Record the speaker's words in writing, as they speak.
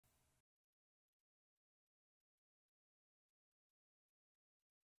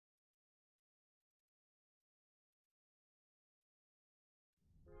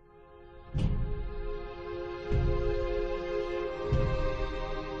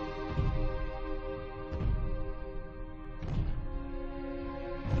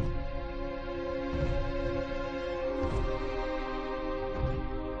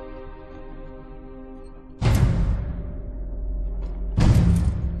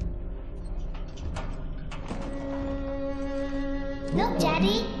Look,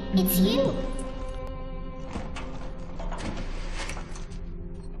 Daddy, it's you.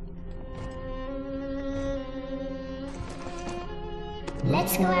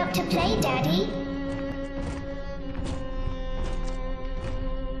 Let's go out to play, Daddy.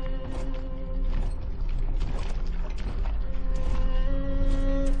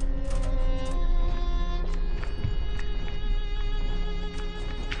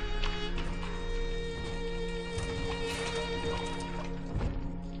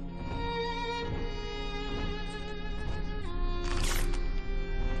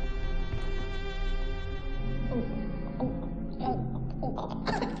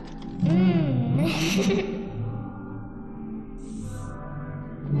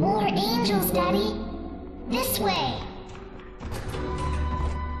 More angels, Daddy. This way.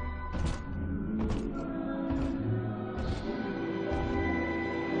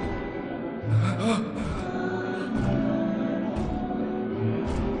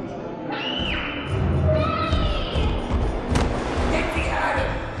 Get behind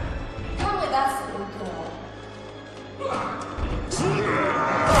him! Come with us, little girl.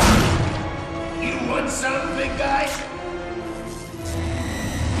 You want some, big guy?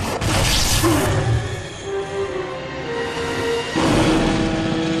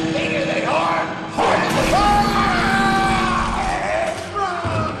 Bigger than hard!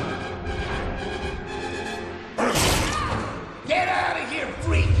 Get out of here,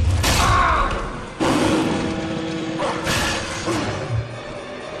 freak!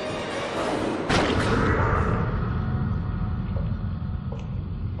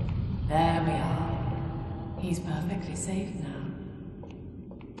 There we are. He's perfectly safe now.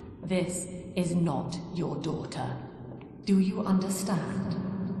 This is not your daughter. Do you understand?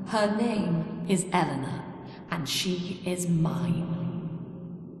 Her name is Eleanor, and she is mine.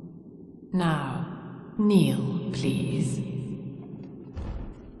 Now, kneel, please.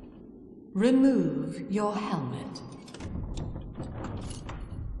 Remove your helmet.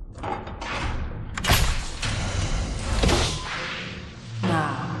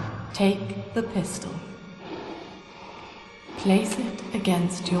 Now, take the pistol. Place it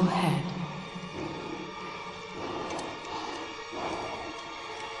against your head.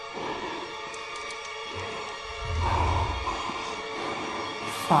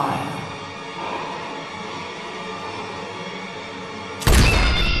 Fire.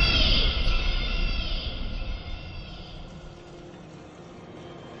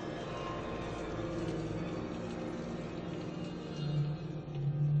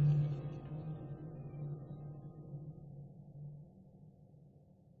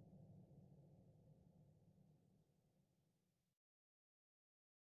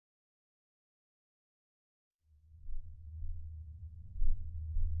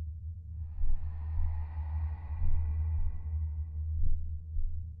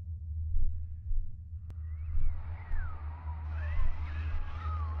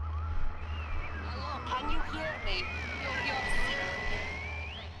 Can you hear me?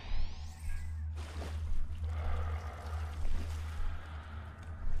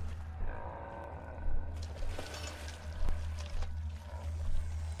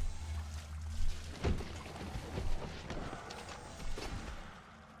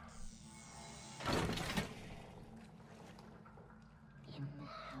 In the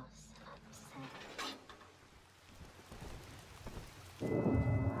house upset.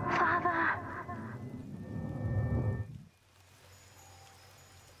 Father!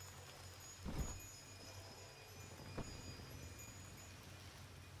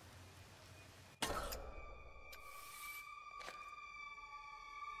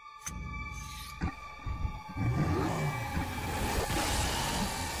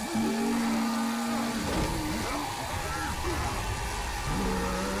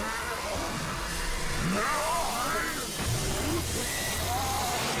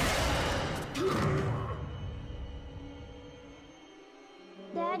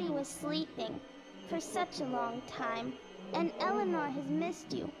 Daddy was sleeping for such a long time, and Eleanor has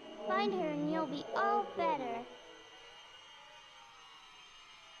missed you. Find her and you'll be all better.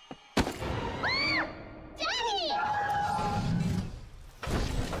 Daddy!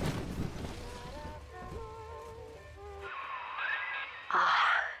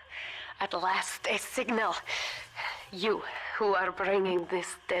 At last, a signal. You, who are bringing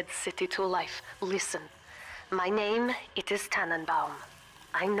this dead city to life, listen. My name, it is Tannenbaum.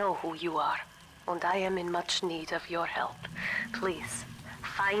 I know who you are, and I am in much need of your help. Please,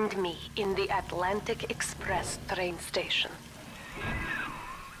 find me in the Atlantic Express train station.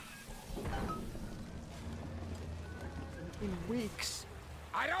 In weeks.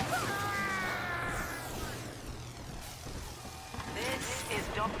 I don't...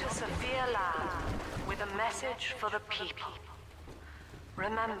 Dr. Sophia Land with a message for the people.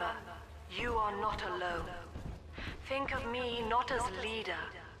 Remember, you are not alone. Think of me not as leader,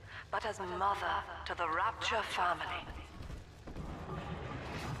 but as mother to the Rapture family.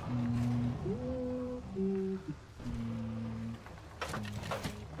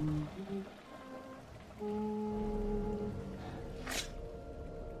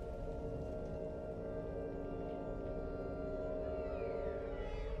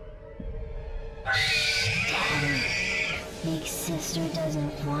 Big sister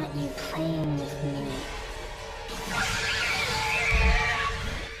doesn't want you playing with me.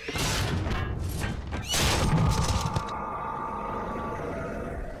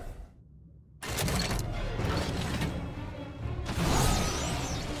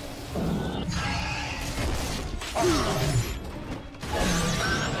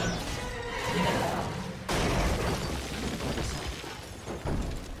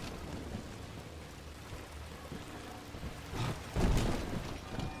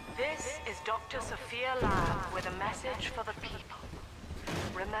 This is Dr. Sophia Land with a message for the people.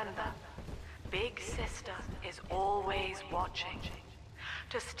 Remember, Big Sister is always watching.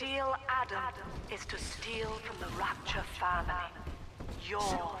 To steal Adam is to steal from the Rapture family. Your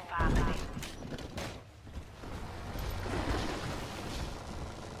family.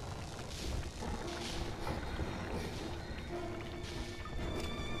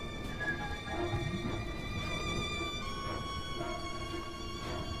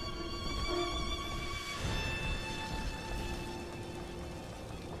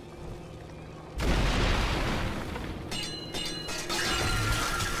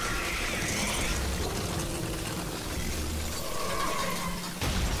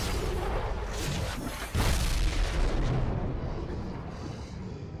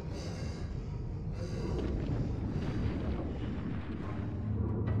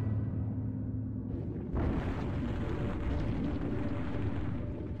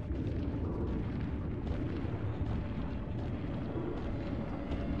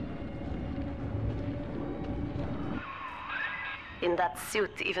 In that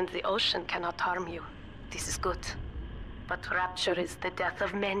suit, even the ocean cannot harm you. This is good. But Rapture is the death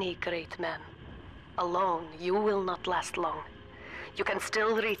of many great men. Alone, you will not last long. You can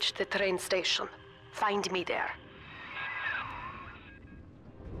still reach the train station. Find me there.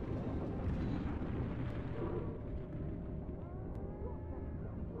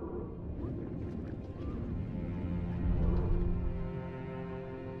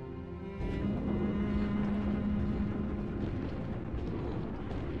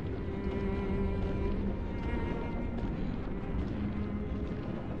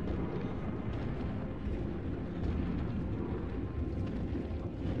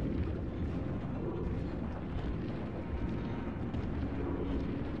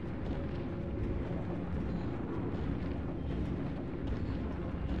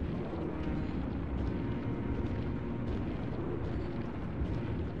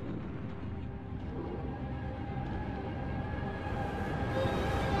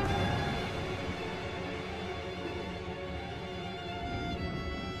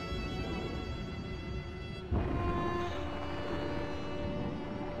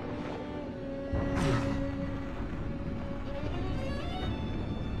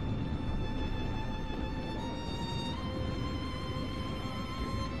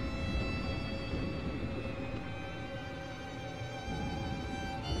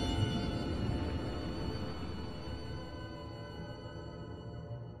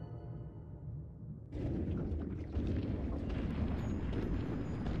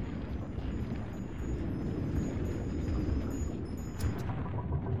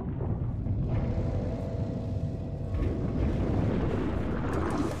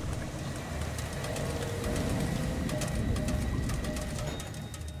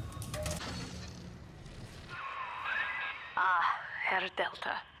 Herr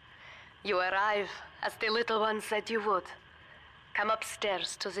Delta. You arrive, as the little one said you would. Come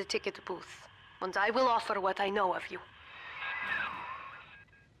upstairs to the ticket booth, and I will offer what I know of you.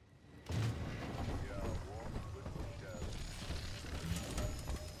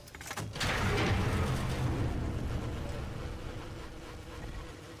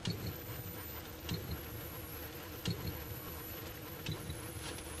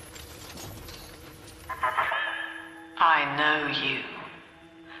 I know you.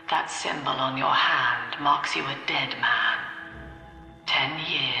 That symbol on your hand marks you a dead man. 10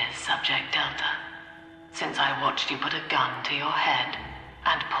 years, Subject Delta, since I watched you put a gun to your head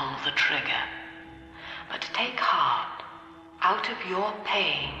and pull the trigger. But take heart. Out of your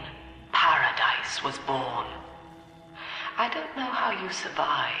pain, paradise was born. I don't know how you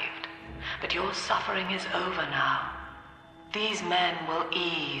survived, but your suffering is over now. These men will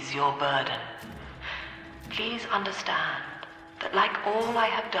ease your burden. Please understand that like all I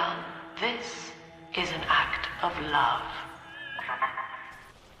have done, this is an act of love.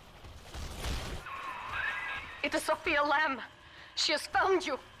 It is Sophia Lamb. She has found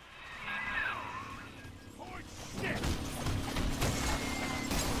you.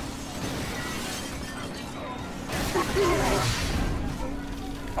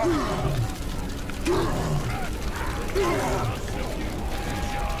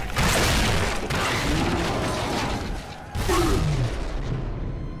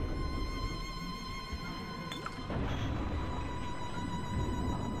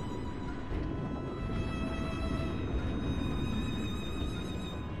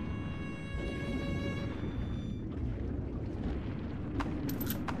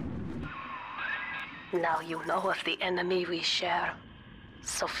 Now you know of the enemy we share,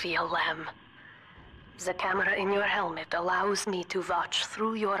 Sophia Lamb. The camera in your helmet allows me to watch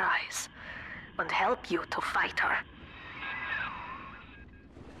through your eyes and help you to fight her.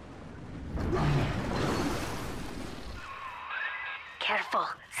 Careful,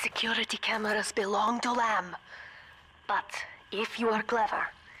 security cameras belong to Lamb. But if you are clever,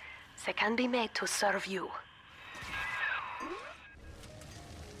 they can be made to serve you.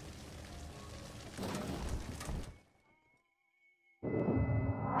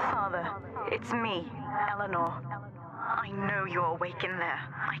 Father, it's me, Eleanor. I know you're awake in there.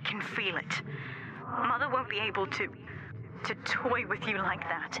 I can feel it. Mother won't be able to toy with you like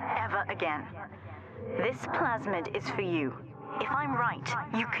that ever again. This plasmid is for you. If I'm right,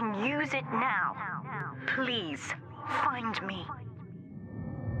 you can use it now. Please, find me.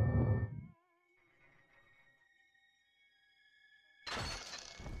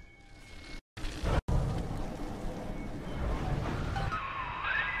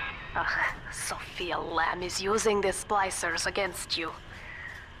 Sophia Lamb is using the splicers against you.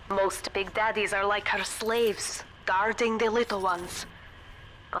 Most big daddies are like her slaves, guarding the little ones.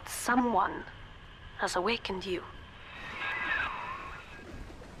 But someone has awakened you.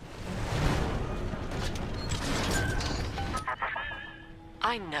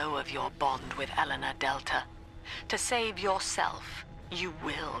 I know of your bond with Eleanor Delta. To save yourself, you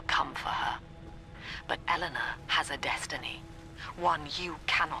will come for her. But Eleanor has a destiny, one you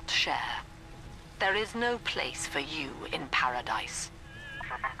cannot share. There is no place for you in paradise.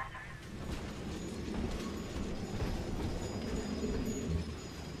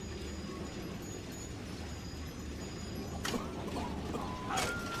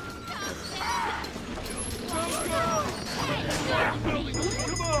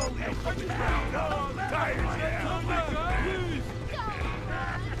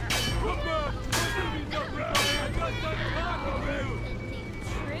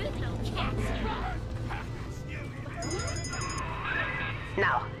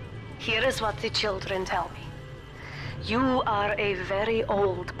 Now, here is what the children tell me. You are a very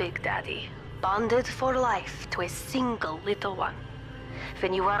old Big Daddy, bonded for life to a single little one.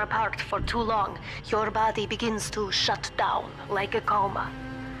 When you are apart for too long, your body begins to shut down like a coma.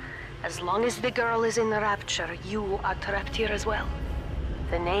 As long as the girl is in rapture, you are trapped here as well.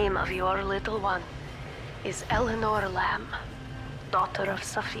 The name of your little one is Eleanor Lamb, daughter of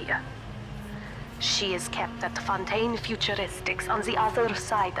Sophia. She is kept at Fontaine Futuristics on the other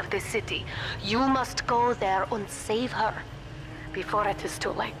side of the city. You must go there and save her before it is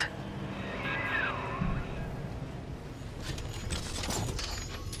too late.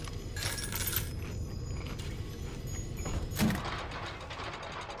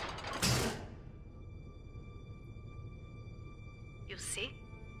 You see?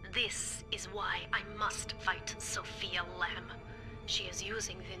 This is why I must fight Sophia Lamb. She is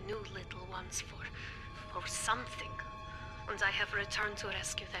using the new little ones for something, and I have returned to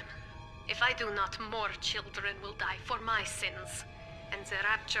rescue them. If I do not, more children will die for my sins, and the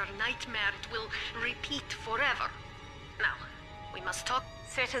Rapture nightmare will repeat forever. Now, we must talk.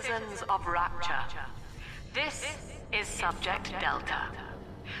 Citizens of Rapture, this is Subject Delta.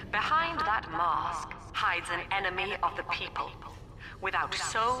 Behind that mask hides an enemy of the people, without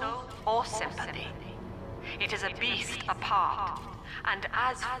soul or sympathy. It is a beast apart, and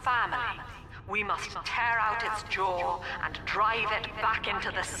as family, we must tear out its jaw and drive it back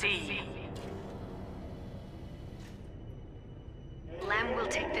into the sea. Lamb will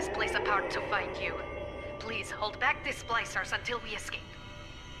take this place apart to find you. Please hold back the splicers until we escape.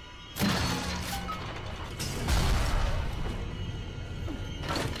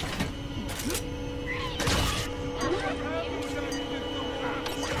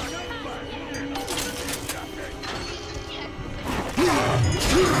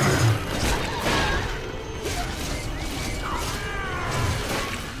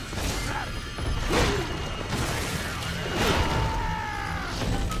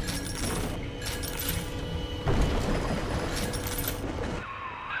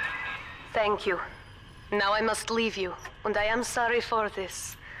 Thank you. Now I must leave you, and I am sorry for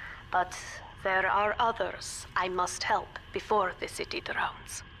this. But there are others I must help before the city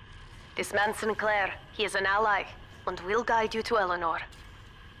drowns. This man Sinclair, he is an ally, and will guide you to Eleanor.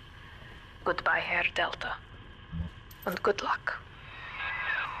 Goodbye, Herr Delta. And good luck.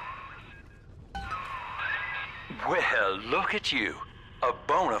 Well, look at you. A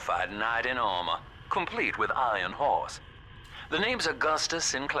bona fide knight in armor, complete with iron horse. The name's Augustus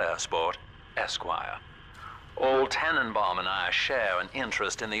Sinclair, Sport, Esquire. Old Tannenbaum and I share an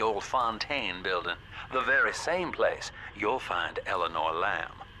interest in the old Fontaine building, the very same place you'll find Eleanor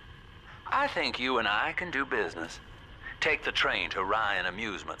Lamb. I think you and I can do business. Take the train to Ryan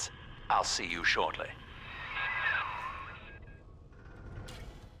Amusements. I'll see you shortly.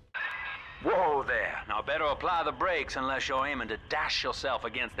 Whoa there. Now better apply the brakes unless you're aiming to dash yourself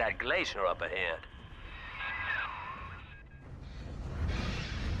against that glacier up ahead.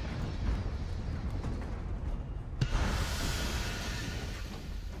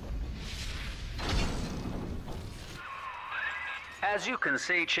 As you can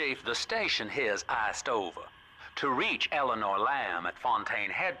see, Chief, the station here's iced over. To reach Eleanor Lamb at Fontaine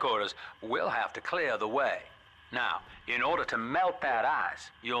headquarters, we'll have to clear the way. Now, in order to melt that ice,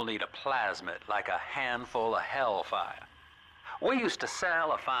 you'll need a plasmid like a handful of hellfire. We used to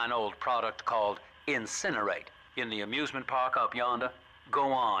sell a fine old product called Incinerate in the amusement park up yonder.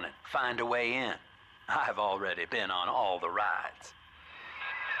 Go on and find a way in. I've already been on all the rides.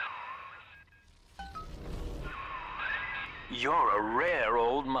 You're a rare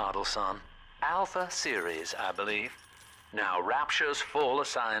old model, son. Alpha Series, I believe. Now, Rapture's full of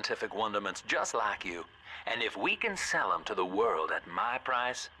scientific wonderments just like you. And if we can sell them to the world at my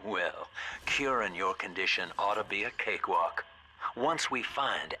price, well, curing your condition ought to be a cakewalk. Once we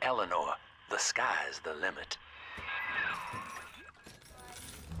find Eleanor, the sky's the limit.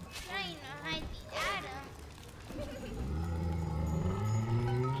 Trying to hide the atom.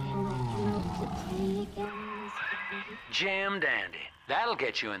 Jim dandy. That'll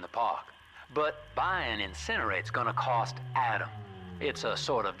get you in the park. But buying Incinerate's gonna cost Adam. It's a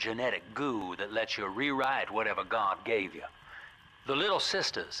sort of genetic goo that lets you rewrite whatever God gave you. The little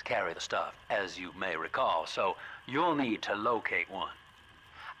sisters carry the stuff, as you may recall, so you'll need to locate one.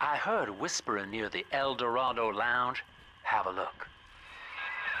 I heard whispering near the El Dorado Lounge. Have a look.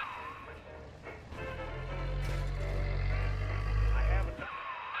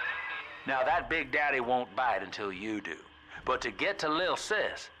 Now, that Big Daddy won't bite until you do. But to get to Lil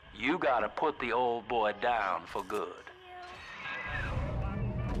Sis, you gotta put the old boy down for good.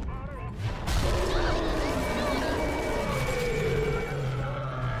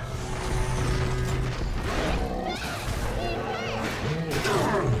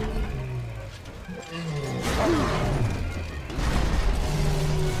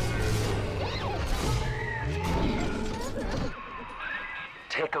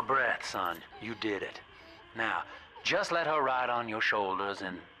 Take a breath, son. You did it. Now, just let her ride on your shoulders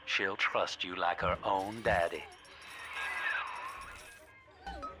and she'll trust you like her own daddy.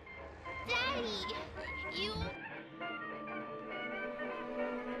 Daddy, you...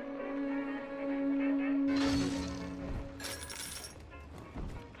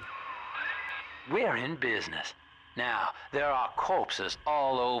 We're in business. Now, there are corpses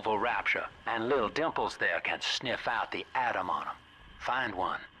all over Rapture, and little Dimples there can sniff out the atom on them. Find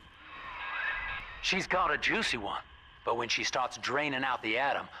one. She's got a juicy one, but when she starts draining out the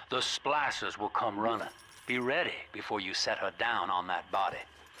atom, the splicers will come running. Be ready before you set her down on that body.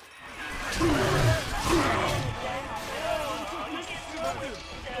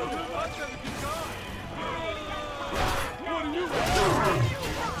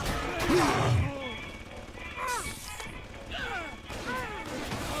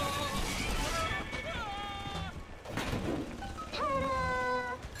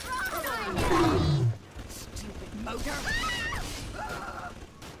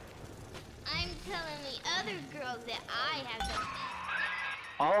 I'm telling the other girls that I have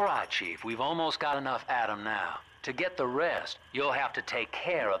the... All right, Chief, we've almost got enough atom now. To get the rest, you'll have to take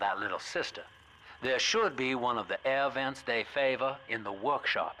care of that little sister. There should be one of the air vents they favor in the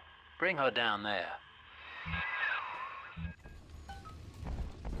workshop. Bring her down there.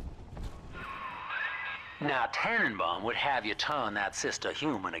 Now, Tannenbaum would have you turn that sister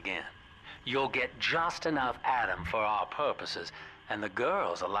human again. You'll get just enough atom for our purposes, and the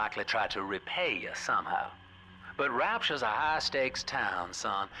girls will likely try to repay you somehow. But Rapture's a high-stakes town,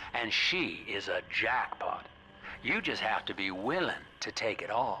 son, and she is a jackpot. You just have to be willing to take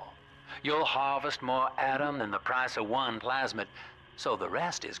it all. You'll harvest more atom than the price of one plasmid, so the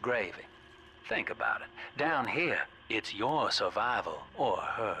rest is gravy. Think about it. Down here, it's your survival or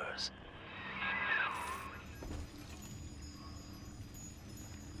hers.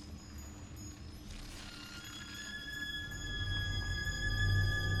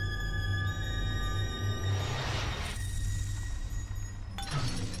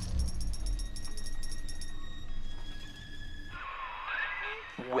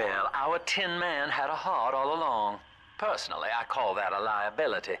 Our Tin Man had a heart all along. Personally, I call that a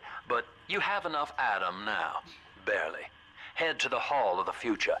liability, but you have enough Adam now. Barely. Head to the Hall of the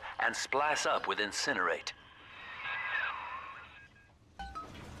Future and splice up with Incinerate.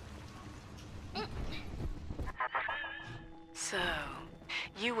 So,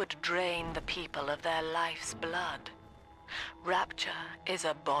 you would drain the people of their life's blood. Rapture is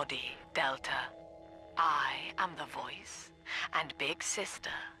a body, Delta. I am the voice, and Big Sister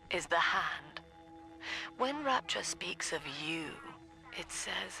is the hand. When Rapture speaks of you, it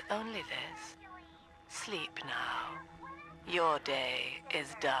says only this. Sleep now. Your day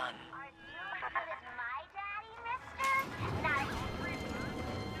is done. My daddy, mister? Not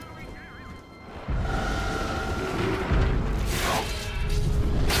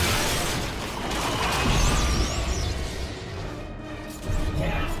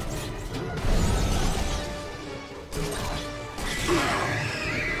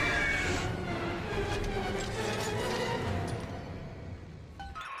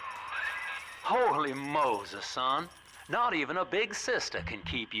Holy Moses, son. Not even a Big Sister can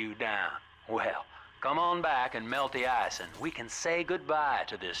keep you down. Well, come on back and melt the ice and we can say goodbye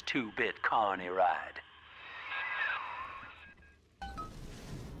to this two-bit carny ride.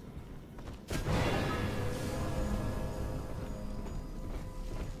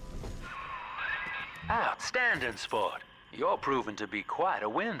 Outstanding, sport. You're proving to be quite a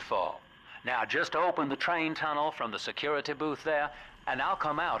windfall. Now just open the train tunnel from the security booth there, and I'll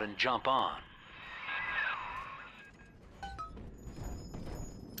come out and jump on.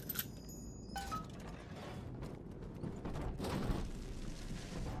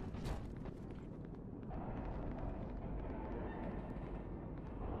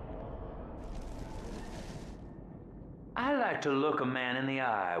 I like to look a man in the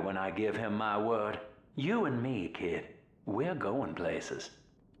eye when I give him my word. You and me, kid, we're going places.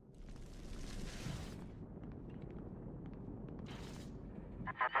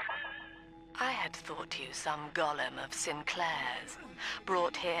 I had thought you some golem of Sinclair's,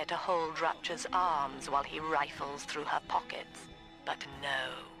 brought here to hold Rapture's arms while he rifles through her pockets. But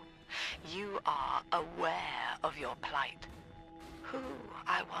no, you are aware of your plight. Who,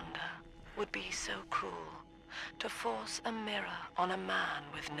 I wonder, would be so cruel to force a mirror on a man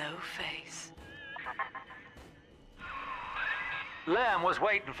with no face? Lamb was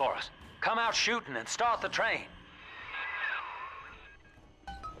waiting for us. Come out shooting and start the train.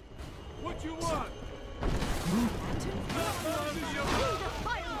 What you want?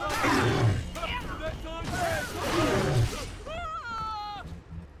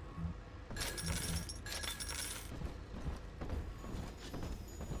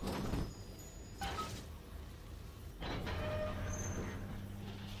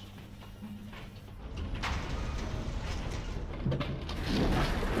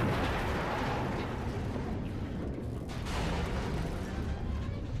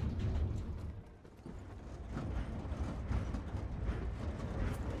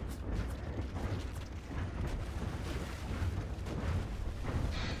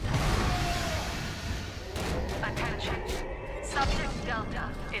 Attention. Subject Delta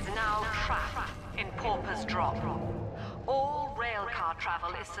is now trapped in Pauper's Drop. All railcar travel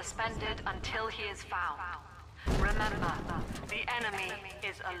is suspended until he is found. Remember, the enemy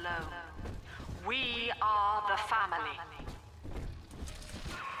is alone. We are the family.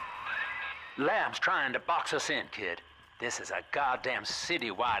 Lamb's trying to box us in, kid. This is a goddamn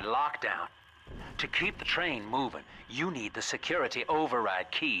city-wide lockdown. To keep the train moving, you need the security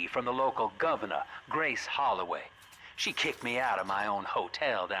override key from the local governor, Grace Holloway. She kicked me out of my own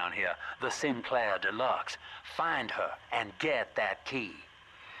hotel down here, the Sinclair Deluxe. Find her and get that key.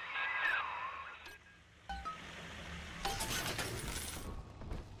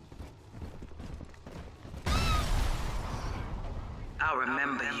 I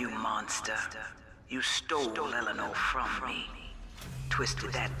remember you, monster. You stole Eleanor from me.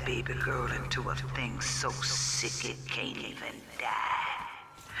 Twisted that baby girl into a thing so sick it can't even die.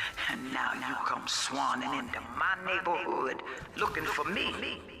 And now you come swanning into my neighborhood looking for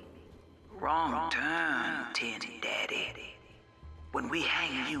me. Wrong turn, Tin Daddy. When we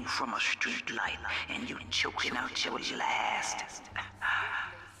hang you from a street light and you choking out your last,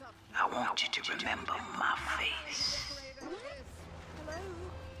 I want you to remember my face.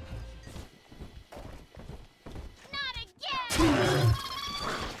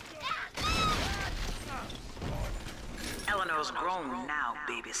 Eleanor's grown now,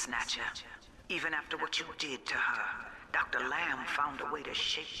 baby snatcher. Even after what you did to her, Dr. Lamb found a way to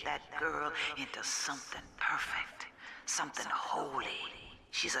shape that girl into something perfect, something holy.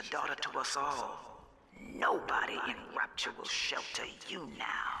 She's a daughter to us all. Nobody in Rapture will shelter you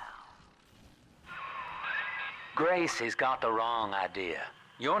now. Gracie's got the wrong idea.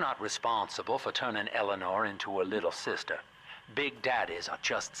 You're not responsible for turning Eleanor into a little sister. Big daddies are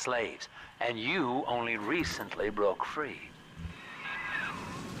just slaves, and you only recently broke free.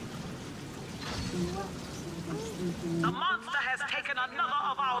 The monster has taken another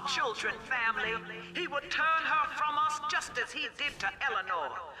of our children, family. He would turn her from us just as he did to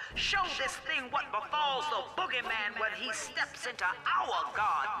Eleanor. Show this thing what befalls the boogeyman when he steps into our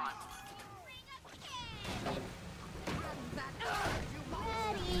garden.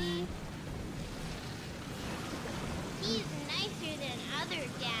 Daddy. He's nicer than other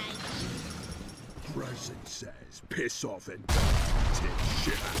daddies. President says, piss off and take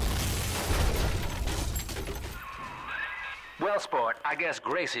shit out. Well, sport, I guess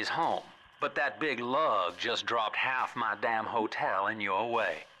Gracie's home. But that big lug just dropped half my damn hotel in your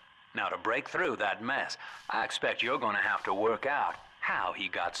way. Now, to break through that mess, I expect you're gonna have to work out how he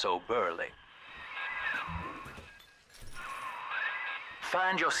got so burly.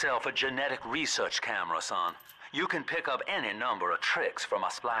 Find yourself a genetic research camera, son. You can pick up any number of tricks from a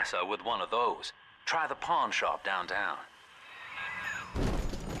splicer with one of those. Try the pawn shop downtown.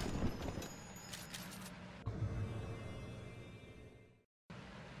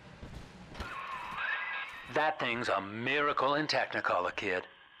 That thing's a miracle in Technicolor, kid.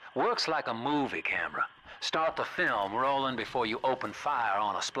 Works like a movie camera. Start the film rolling before you open fire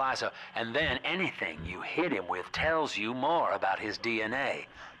on a splicer, and then anything you hit him with tells you more about his DNA.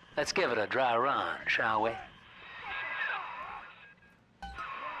 Let's give it a dry run, shall we?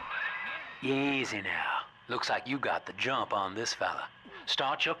 Easy now. Looks like you got the jump on this fella.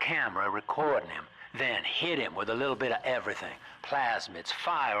 Start your camera recording him, then hit him with a little bit of everything. Plasmids,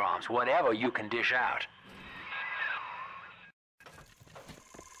 firearms, whatever you can dish out.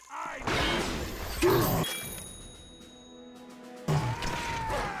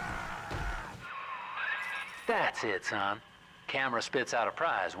 That's it, son. Camera spits out a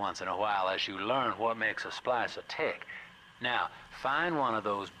prize once in a while as you learn what makes a splicer tick. Now, find one of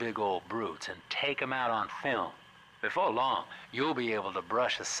those big old brutes and take him out on film. Before long, you'll be able to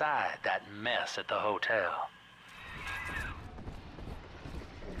brush aside that mess at the hotel.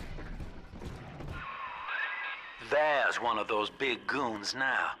 There's one of those big goons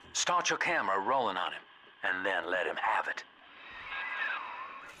now. Start your camera rolling on him, and then let him have it.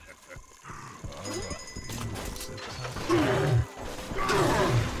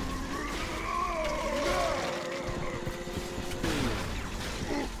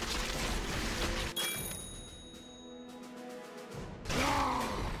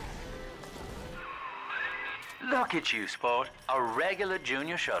 Look at you, sport. A regular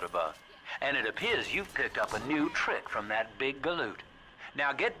junior shutterbug. And it appears you've picked up a new trick from that big galoot.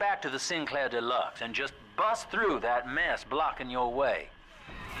 Now get back to the Sinclair Deluxe and just bust through that mess blocking your way.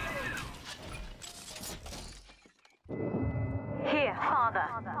 Here, Father.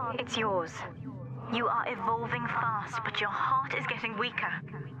 It's yours. You are evolving fast, but your heart is getting weaker.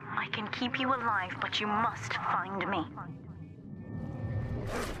 I can keep you alive, but you must find me.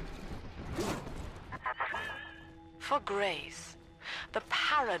 For Grace, the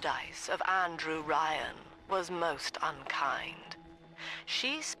paradise of Andrew Ryan was most unkind.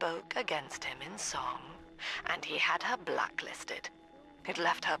 She spoke against him in song, and he had her blacklisted. It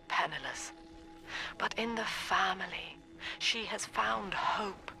left her penniless. But in the family, she has found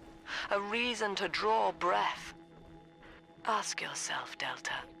hope, a reason to draw breath. Ask yourself,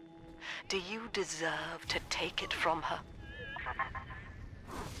 Delta, do you deserve to take it from her?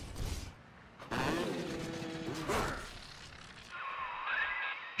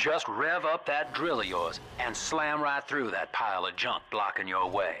 Just rev up that drill of yours and slam right through that pile of junk blocking your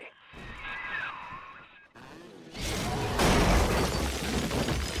way.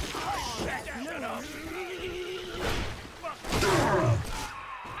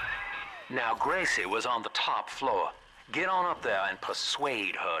 Now, Gracie was on the top floor. Get on up there and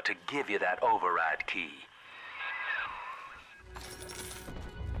persuade her to give you that override key.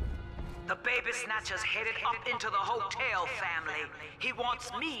 The baby snatcher's headed up into the hotel, family. He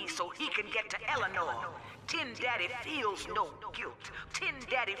wants me so he can get to Eleanor. Tin Daddy feels no guilt. Tin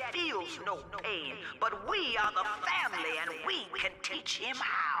Daddy feels no pain. But we are the family and we can teach him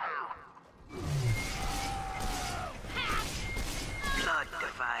how. Blood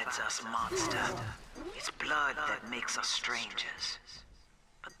divides us, monster. It's blood that makes us strangers.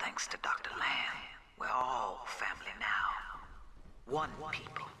 But thanks to Dr. Lamb, we're all family now. One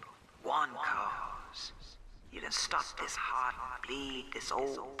people. One cause. You can stop this heart bleed, this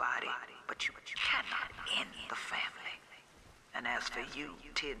old body, but you cannot end the family. And as for you,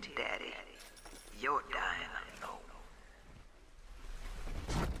 Tin Daddy, you're dying alone.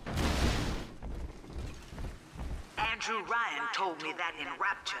 Andrew Ryan told me that in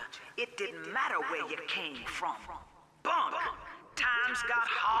Rapture, it didn't matter where you came from. Bunk! Times got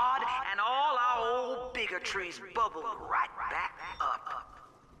hard and all our old bigotries bubbled right back up.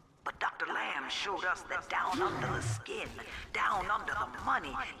 But Dr. Lamb showed us that down under the skin, down under the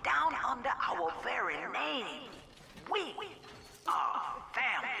money, down under our very name, we are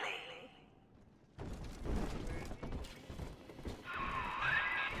family.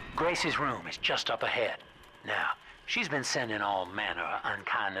 Grace's room is just up ahead. Now, she's been sending all manner of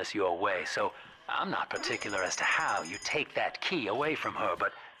unkindness your way, so I'm not particular as to how you take that key away from her,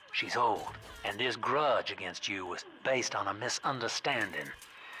 but she's old, and this grudge against you was based on a misunderstanding.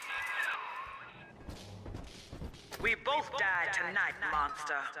 We both die tonight,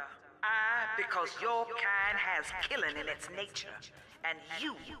 monster. I, because your kind has killing in its nature. And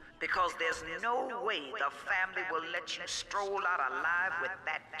you, because there's no way the family will let you stroll out alive with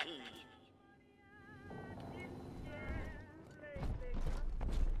that key.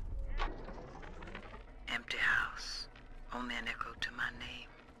 Empty house. Only an echo to my name.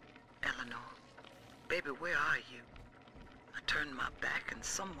 Eleanor. Baby, where are you? I turned my back and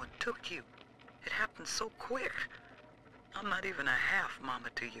someone took you. It happened so quick. I'm not even a half mama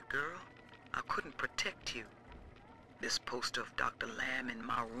to you, girl. I couldn't protect you. This poster of Dr. Lamb in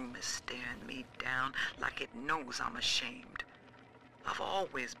my room is staring me down like it knows I'm ashamed. I've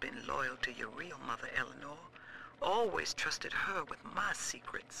always been loyal to your real mother, Eleanor. Always trusted her with my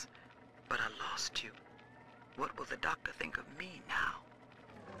secrets. But I lost you. What will the doctor think of me now?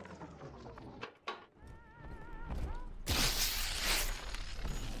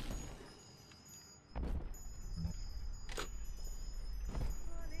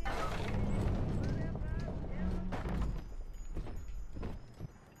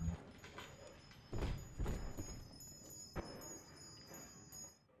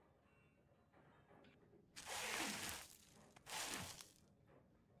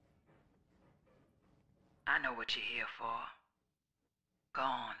 I know what you're here for. Go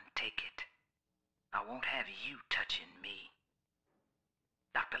on, take it. I won't have you touching me.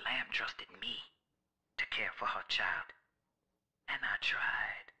 Dr. Lamb trusted me to care for her child. And I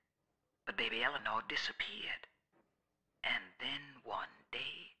tried. But baby Eleanor disappeared. And then one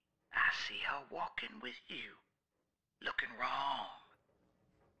day, I see her walking with you, looking wrong.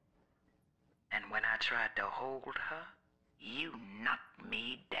 And when I tried to hold her, you knocked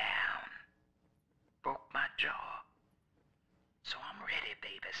me down. Broke my jaw. So I'm ready,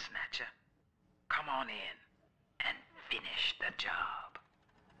 baby snatcher. Come on in and finish the job.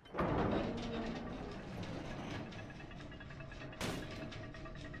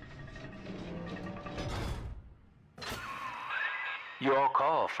 Your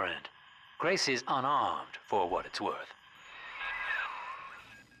call, friend. Grace is unarmed, for what it's worth.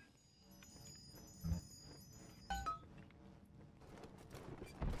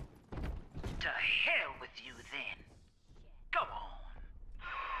 To hell with you, then. Go on.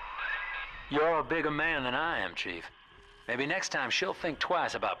 You're a bigger man than I am, Chief. Maybe next time she'll think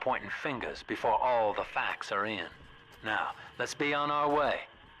twice about pointing fingers before all the facts are in. Now, let's be on our way.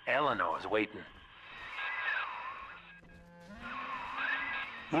 Eleanor's waiting.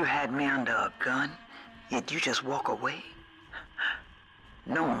 You had me under a gun, yet you just walk away?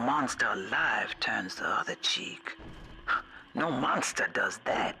 No monster alive turns the other cheek. No monster does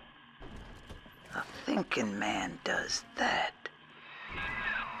that. A thinking man does that.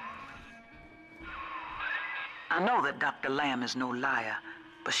 I know that Dr. Lamb is no liar,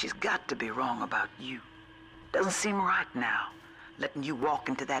 but she's got to be wrong about you. Doesn't seem right now, letting you walk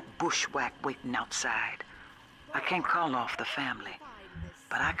into that bushwhack waiting outside. I can't call off the family,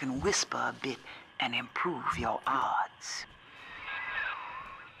 but I can whisper a bit and improve your odds.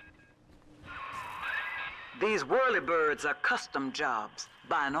 These whirlybirds are custom jobs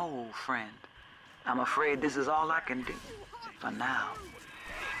by an old friend. I'm afraid this is all I can do for now.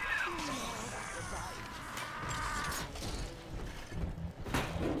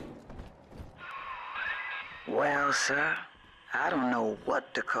 Well, sir, I don't know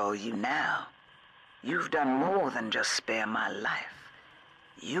what to call you now. You've done more than just spare my life.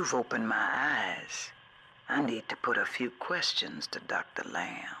 You've opened my eyes. I need to put a few questions to Dr.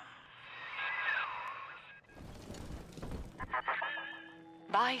 Lamb.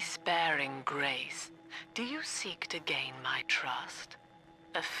 By sparing Grace, do you seek to gain my trust?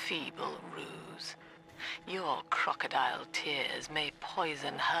 A feeble ruse. Your crocodile tears may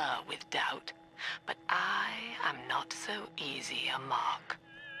poison her with doubt, but I am not so easy a mark.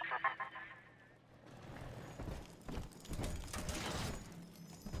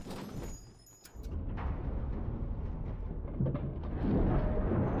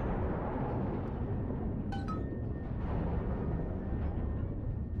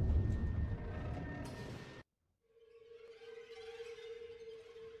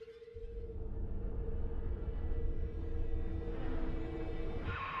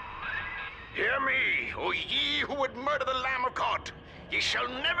 Hear me, O ye who would murder the Lamb of God. Ye shall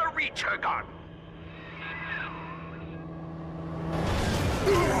never reach her garden.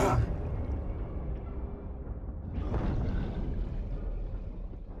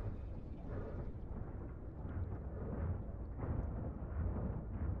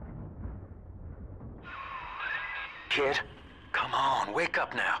 Kid, come on, wake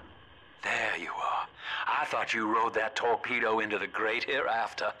up now. There you are. I thought you rode that torpedo into the great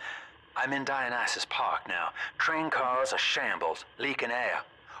hereafter. I'm in Dionysus Park now. Train cars are shambles, leaking air.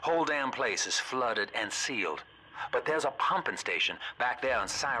 Whole damn place is flooded and sealed. But there's a pumping station back there in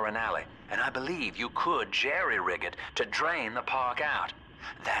Siren Alley, and I believe you could jerry-rig it to drain the park out.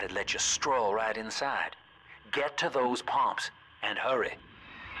 That'd let you stroll right inside. Get to those pumps, and hurry.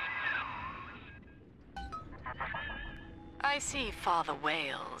 I see Father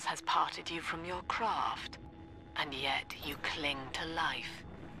Wales has parted you from your craft, and yet you cling to life.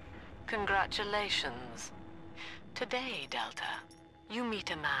 Congratulations. Today, Delta, you meet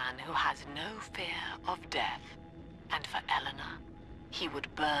a man who has no fear of death, and for Eleanor, he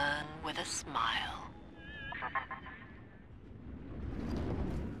would burn with a smile.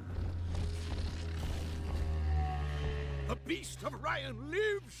 The beast of Ryan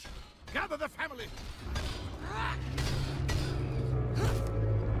lives! Gather the family!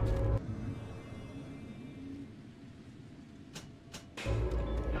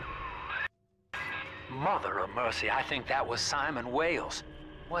 Mother of mercy, I think that was Simon Wales.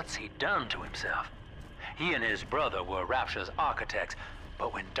 What's he done to himself? He and his brother were Rapture's architects,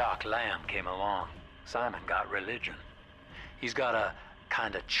 but when Doc Lamb came along, Simon got religion. He's got a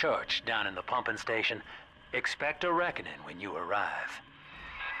kind of church down in the pumping station. Expect a reckoning when you arrive.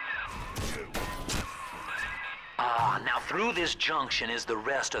 Now through this junction is the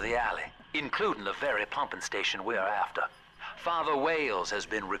rest of the alley, including the very pumping station we're after. Father Wales has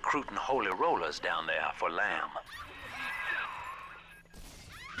been recruiting holy rollers down there for Lamb.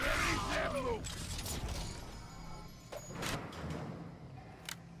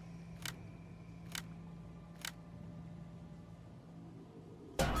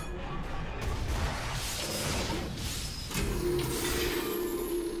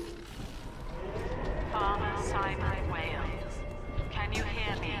 Father Simon Wales, can you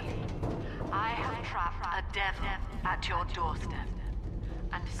hear me? I have trapped a devil at your doorstep.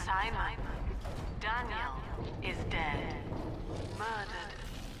 And Simon, Daniel, is dead. Murdered.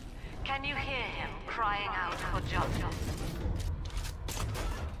 Can you hear him crying out for justice?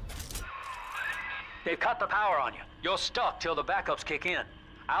 They've cut the power on you. You're stuck till the backups kick in.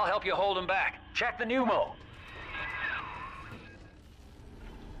 I'll help you hold them back. Check the pneumo.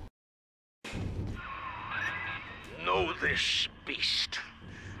 Know this, beast.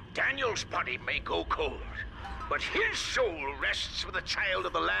 Daniel's body may go cold, but his soul rests with the child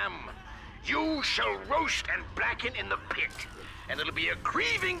of the Lamb. You shall roast and blacken in the pit, and it'll be a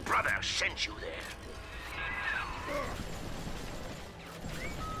grieving brother sent you there.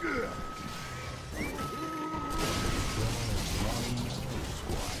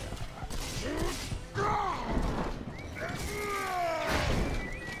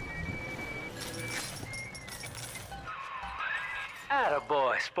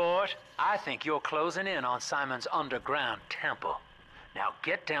 Attaboy, sport. I think you're closing in on Simon's underground temple. Now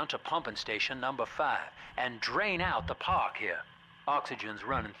get down to pumping station number 5 and drain out the park here. Oxygen's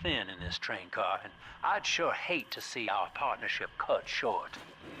running thin in this train car, and I'd sure hate to see our partnership cut short.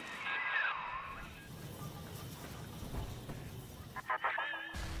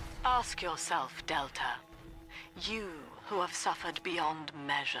 Ask yourself, Delta. You who have suffered beyond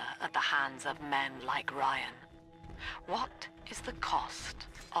measure at the hands of men like Ryan. What is the cost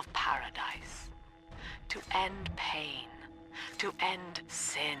of paradise? To end pain, to end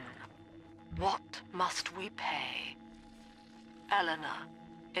sin, what must we pay? Eleanor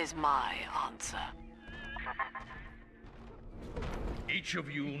is my answer. Each of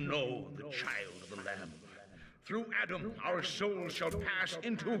you know the child of the Lamb. Through Adam, our souls shall pass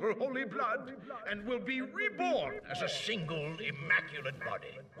into her holy blood and will be reborn as a single immaculate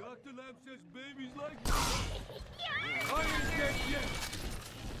body. Dr. Lamb says babies like that. I ain't dead yet.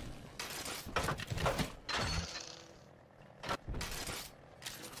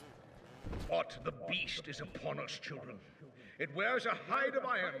 But the beast is upon us, children. It wears a hide of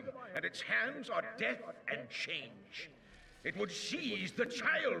iron, and its hands are death and change. It would seize the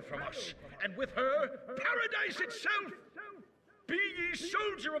child from us, and with her, paradise itself. Be ye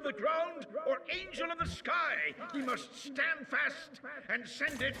soldier of the ground, or angel of the sky, ye must stand fast and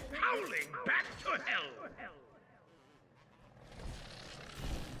send it howling back to hell.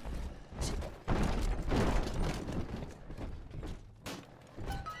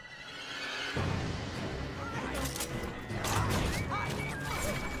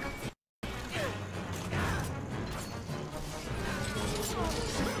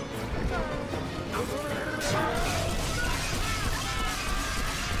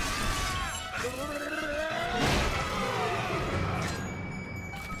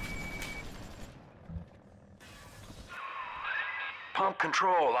 Pump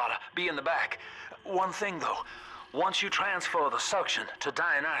control ought to be in the back. One thing, though. Once you transfer the suction to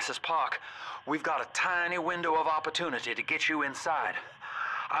Dionysus Park, we've got a tiny window of opportunity to get you inside.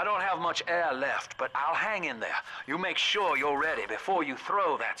 I don't have much air left, but I'll hang in there. You make sure you're ready before you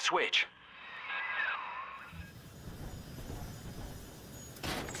throw that switch.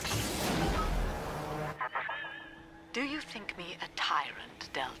 Do you think me a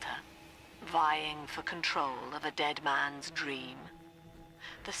tyrant, Delta? Vying for control of a dead man's dream?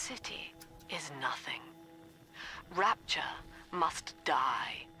 The city is nothing. Rapture must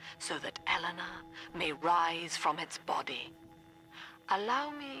die so that Eleanor may rise from its body.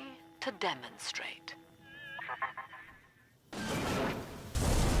 Allow me to demonstrate.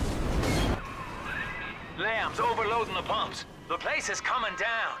 Lamb's overloading the pumps. The place is coming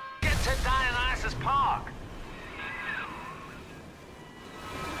down. Get to Dionysus Park.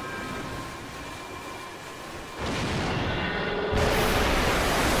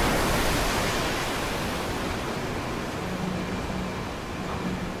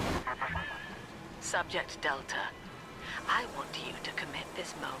 Subject Delta, I want you to commit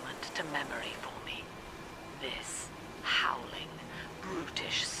this moment to memory for me. This howling,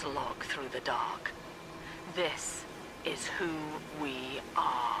 brutish slog through the dark. This is who we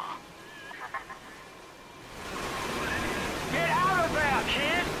are. Get out of there,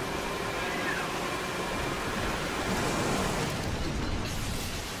 kid!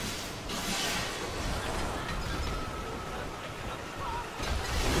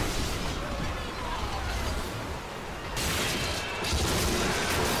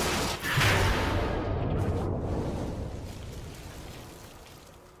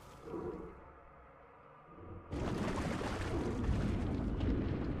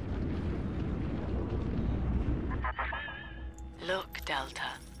 Look,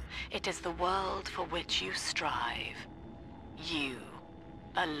 Delta, it is the world for which you strive. You,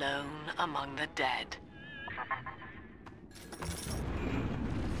 alone among the dead.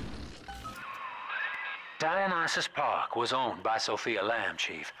 Dionysus Park was owned by Sophia Lamb,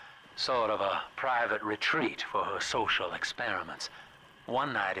 Chief. Sort of a private retreat for her social experiments.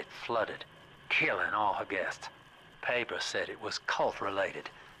 One night it flooded, killing all her guests. Papers said it was cult-related.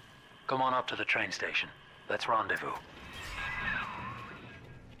 Come on up to the train station. Let's rendezvous.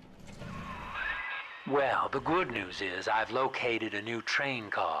 Well, the good news is I've located a new train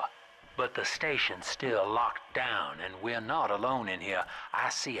car, but the station's still locked down, and we're not alone in here. I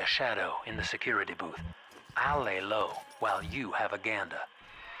see a shadow in the security booth. I'll lay low while you have a gander.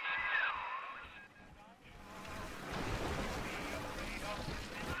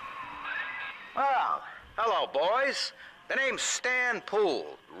 Well, hello, boys. The name's Stan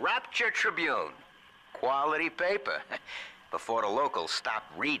Poole, Rapture Tribune. Quality paper. Before the locals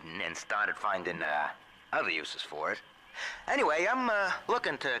stopped reading and started finding other uses for it. Anyway, I'm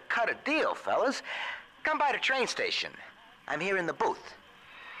looking to cut a deal, fellas. Come by the train station. I'm here in the booth.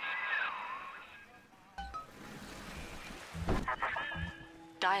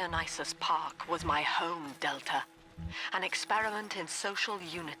 Dionysus Park was my home, Delta. An experiment in social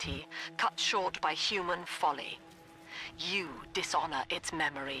unity, cut short by human folly. You dishonor its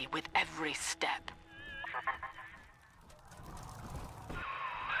memory with every step.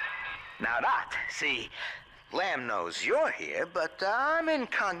 Now that, see, Lamb knows you're here, but I'm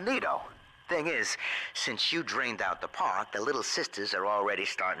incognito. Thing is, since you drained out the park, the little sisters are already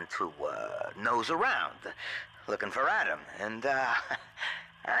starting to, nose around, looking for Adam, and,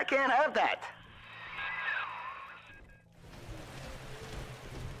 I can't have that.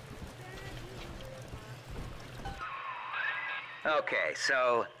 Okay,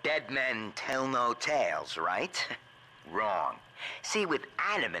 so dead men tell no tales, right? Wrong. See, with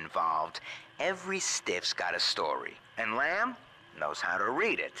Adam involved, every stiff's got a story, and Lamb knows how to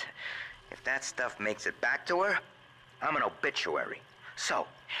read it. If that stuff makes it back to her, I'm an obituary. So,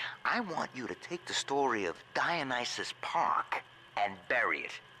 I want you to take the story of Dionysus Park and bury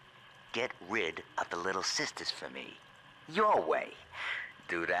it. Get rid of the little sisters for me. Your way.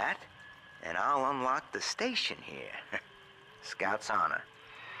 Do that, and I'll unlock the station here. Scout's honor.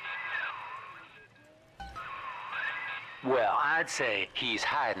 Well, I'd say he's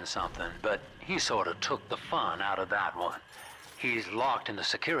hiding something, but he sort of took the fun out of that one. He's locked in the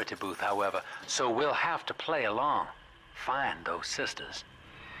security booth, however, so we'll have to play along. Find those sisters.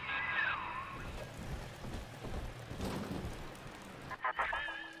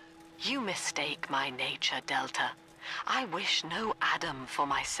 You mistake my nature, Delta. I wish no Adam for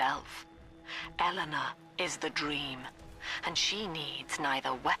myself. Eleanor is the dream, and she needs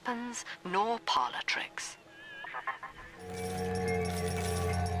neither weapons nor parlor tricks.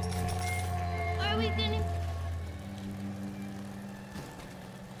 Are we gonna...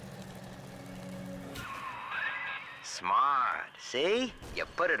 See? You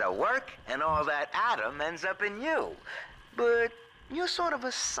put it to work, and all that Adam ends up in you. But you're sort of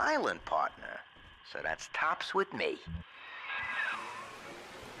a silent partner, so that's tops with me.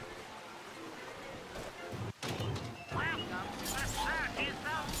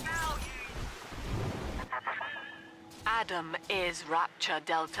 Adam is Rapture,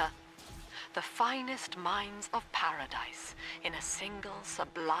 Delta. The finest minds of paradise in a single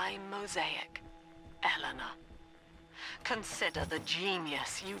sublime mosaic. Eleanor. Consider the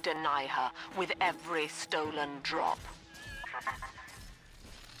genius you deny her with every stolen drop.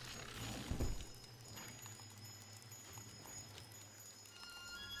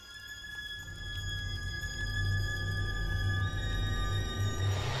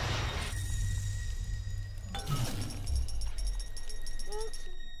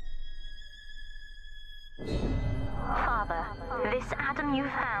 Father, this Adam you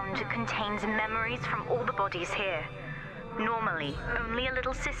found contains memories from all the bodies here. Normally, only a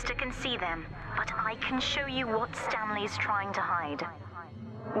little sister can see them, but I can show you what Stanley's trying to hide.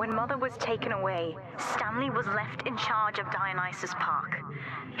 When Mother was taken away, Stanley was left in charge of Dionysus Park.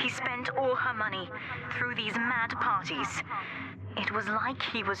 He spent all her money through these mad parties. It was like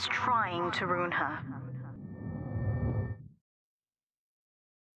he was trying to ruin her.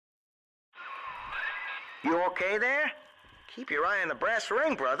 You okay there? Keep your eye on the brass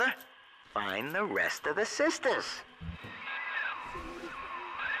ring, brother. Find the rest of the sisters.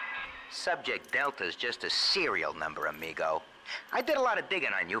 Subject Delta's just a serial number, amigo. I did a lot of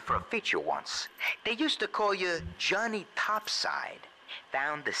digging on you for a feature once. They used to call you Johnny Topside.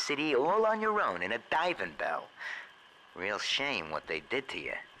 Found the city all on your own in a diving bell. Real shame what they did to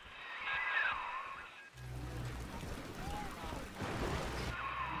you.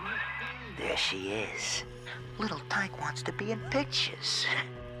 There she is. Little Tyke wants to be in pictures.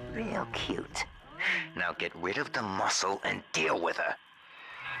 Real cute. Now get rid of the muscle and deal with her.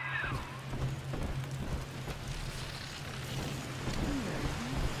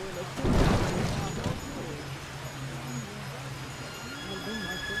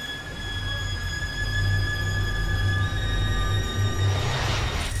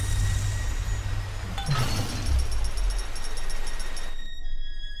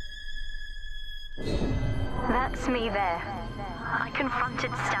 That's me there. I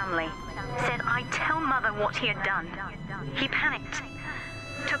confronted Stanley. Said I'd tell Mother what he had done. He panicked.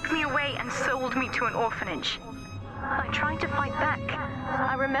 Took me away and sold me to an orphanage. I tried to fight back.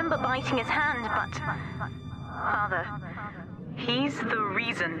 I remember biting his hand, but... Father, he's the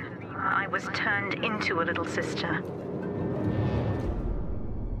reason I was turned into a little sister.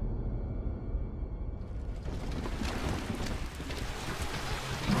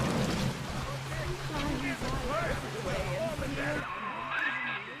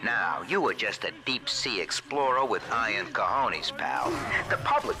 Now, you were just a deep-sea explorer with iron cojones, pal. The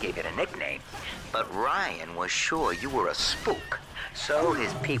public gave it a nickname. But Ryan was sure you were a spook. So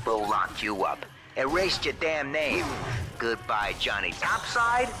his people locked you up. Erased your damn name. Goodbye, Johnny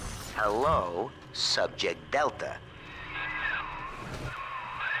Topside. Hello, Subject Delta.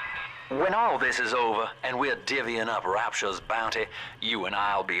 When all this is over and we're divvying up Rapture's bounty, you and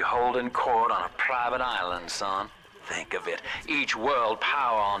I'll be holding court on a private island, son. Think of it, each world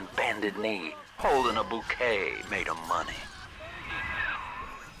power on bended knee, holding a bouquet made of money.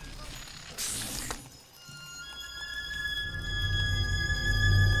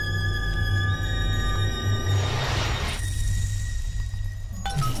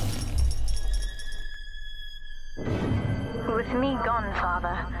 With me gone,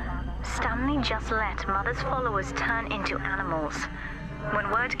 Father, Stanley just let Mother's followers turn into animals. When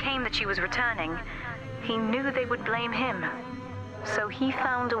word came that she was returning, he knew they would blame him. So he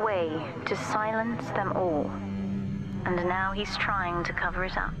found a way to silence them all. And now he's trying to cover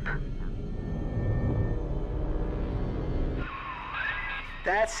it up.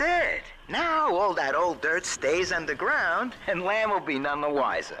 That's it. Now all that old dirt stays underground, and Lamb will be none the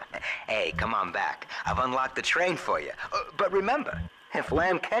wiser. Hey, come on back. I've unlocked the train for you. But remember, if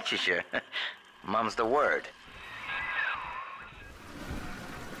Lamb catches you, mum's the word.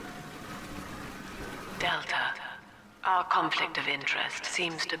 Delta, our conflict of interest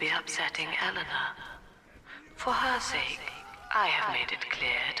seems to be upsetting Eleanor. For her sake, I have made it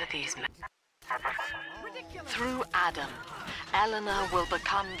clear to these men. Through Adam, Eleanor will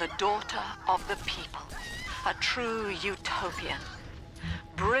become the daughter of the people, a true utopian,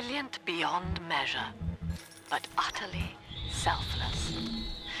 brilliant beyond measure, but utterly selfless.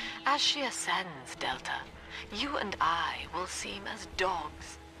 As she ascends, Delta, you and I will seem as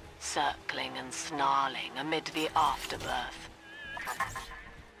dogs, circling and snarling amid the afterbirth.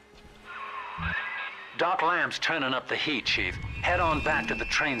 Doc Lamb's turning up the heat, Chief. Head on back to the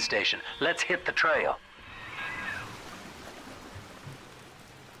train station. Let's hit the trail.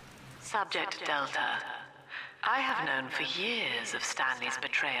 Subject Delta. I have known for years of Stanley's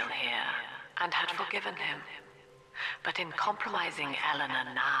betrayal here, and had forgiven him. But in compromising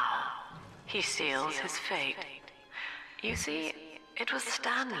Eleanor now, he seals his fate. You see, it was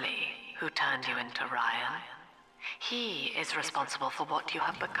Stanley who turned you into Ryan. He is responsible for what you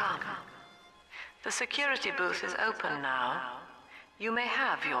have become. The security booth is open now. You may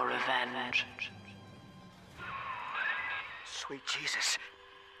have your revenge. Sweet Jesus.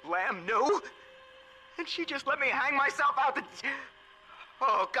 Lamb knew? And she just let me hang myself out the...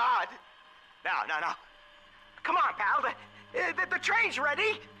 Oh, God. No. Come on, pal. The train's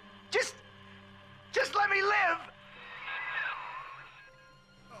ready. Just let me live.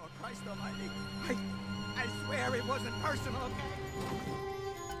 Oh, Christ almighty. I swear it wasn't personal, okay?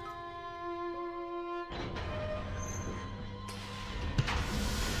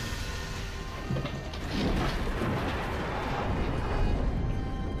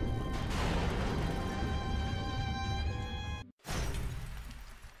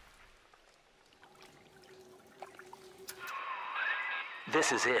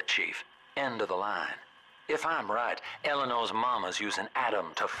 This is it, Chief. End of the line. If I'm right, Eleanor's mama's using Adam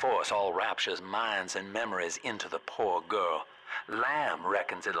to force all Rapture's minds and memories into the poor girl. Lamb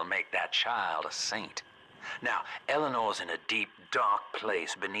reckons it'll make that child a saint. Now, Eleanor's in a deep, dark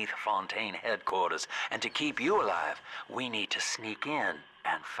place beneath Fontaine headquarters, and to keep you alive, we need to sneak in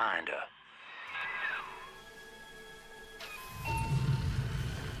and find her.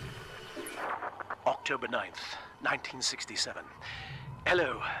 October 9th, 1967.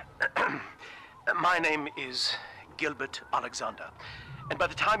 Hello. My name is Gilbert Alexander, and by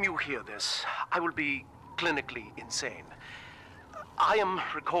the time you hear this, I will be clinically insane. I am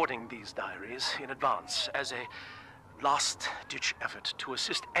recording these diaries in advance as a last-ditch effort to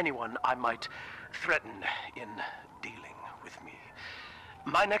assist anyone I might threaten in dealing with me.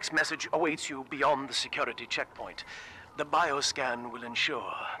 My next message awaits you beyond the security checkpoint. The bioscan will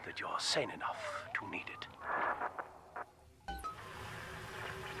ensure that you're sane enough to need it.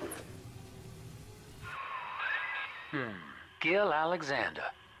 Gil Alexander.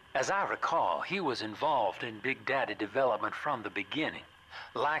 As I recall, he was involved in Big Daddy development from the beginning.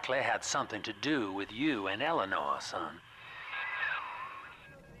 Likely had something to do with you and Eleanor, son.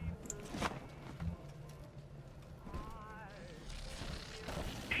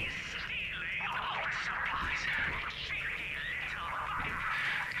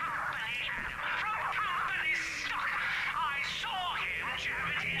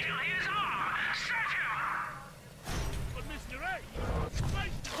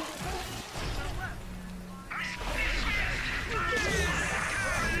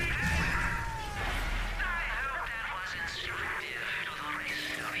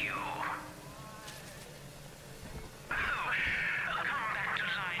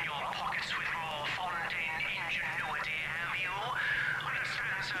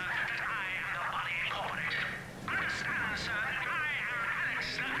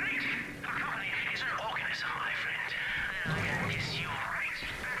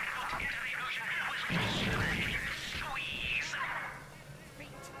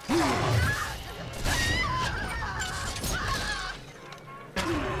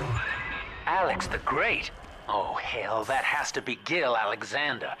 Alex the Great? Oh, hell, that has to be Gil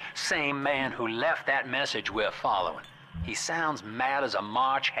Alexander, same man who left that message we're following. He sounds mad as a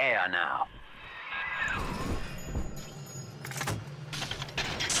March hare now.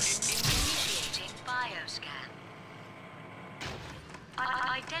 Initiating bioscan.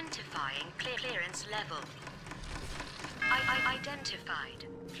 Identifying clearance level. Identified.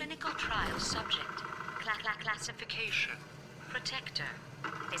 Clinical trial subject. Classification. Protector.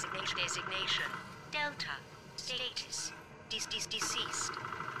 Designation. Delta. Status. Deceased.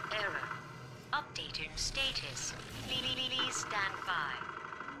 Error. Updating status. Please stand by.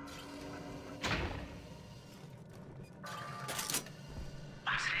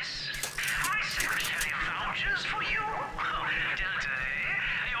 What's this? My secretary vouchers for you? Delta,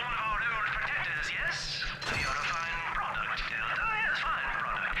 eh? You're one of our old protectors, yes? You're a fine product, Delta. Yes, fine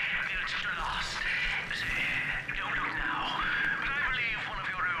product. Built to last. Say, don't look now. But I believe one of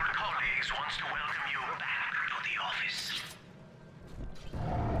your old colleagues wants to welcome you back to the office.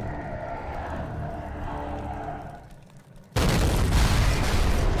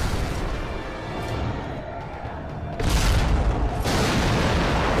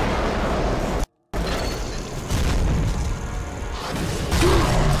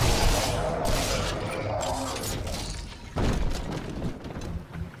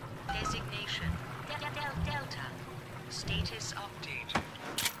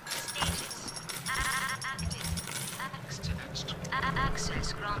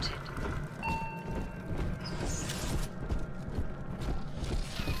 granted.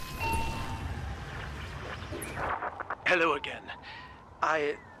 Hello again.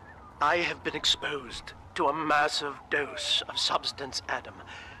 I have been exposed to a massive dose of substance Adam.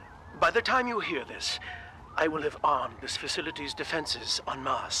 By the time you hear this, I will have armed this facility's defenses en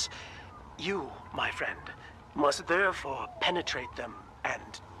masse. You, my friend, must therefore penetrate them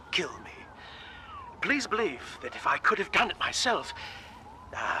and kill me. Please believe that if I could have done it myself...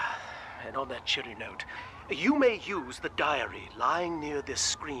 and on that cheery note, you may use the diary lying near this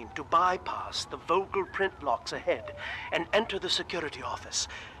screen to bypass the vocal print locks ahead and enter the security office.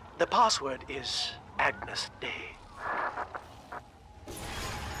 The password is Agnes Day.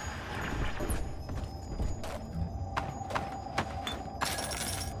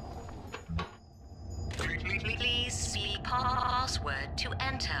 Please speak password to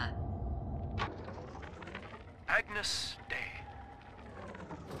enter. Agnes Day.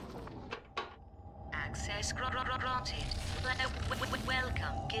 Access granted.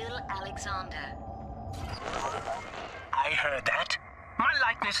 Welcome, Gil Alexander. I heard that. My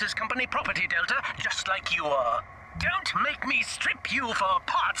likeness is company property, Delta, just like you are. Don't make me strip you for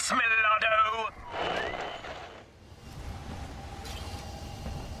parts, Millardo!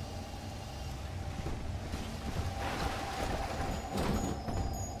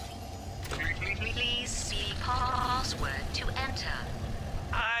 Please see password to enter.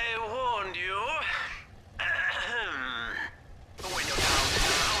 I warned you. When you're down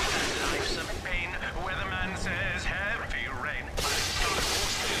and life's a pain, weatherman says heavy rain.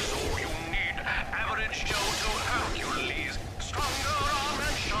 Is all you need. Average Joe to Hercules. Stronger arm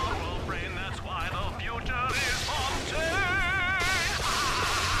and sharper brain. That's why the future is Fontaine.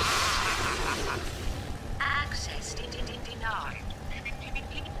 Access denied.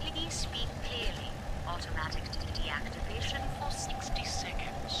 Please speak clearly. Automatic deactivation for 60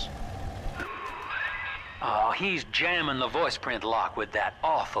 seconds. Oh, he's jamming the voice print lock with that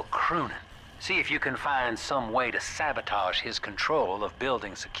awful crooning. See if you can find some way to sabotage his control of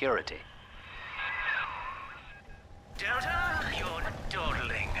building security. Delta, you're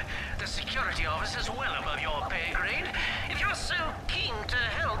dawdling. The security office is well above your pay grade. If you're so keen to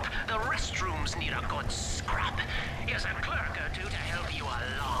help, the restrooms need a good scrub. Here's a clerk or two to help you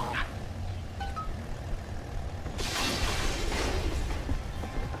along.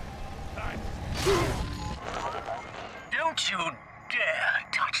 Don't you dare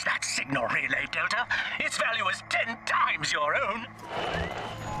touch that signal relay, Delta. Its value is 10 times your own.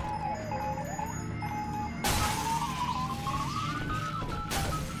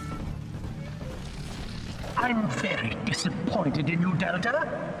 I'm very disappointed in you,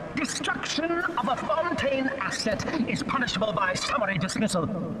 Delta. Destruction of a Fontaine asset is punishable by summary dismissal.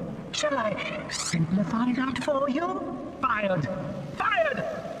 Shall I simplify that for you? Fired! Fired!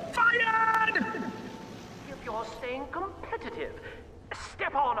 Fired! If you're staying competitive,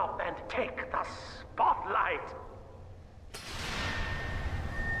 step on up and take the spotlight.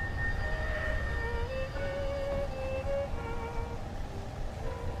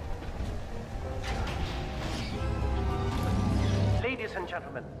 Ladies and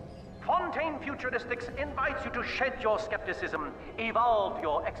gentlemen, Fontaine Futuristics invites you to shed your skepticism, evolve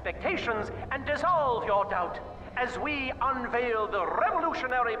your expectations, and dissolve your doubt as we unveil the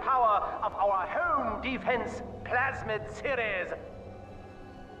revolutionary power of our home defense plasmid series.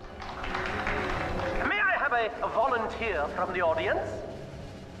 May I have a volunteer from the audience?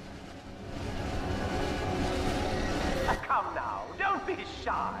 Come now, don't be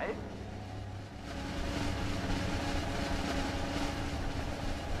shy.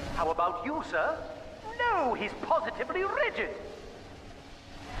 How about you, sir? No, he's positively rigid.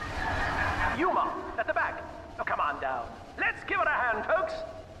 Yuma, at the back. Oh, come on down. Let's give it a hand, folks.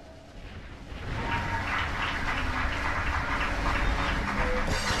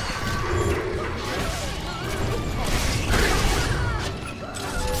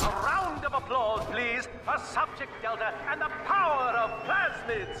 A round of applause, please, for Subject Delta and the power of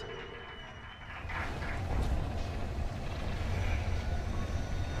plasmids.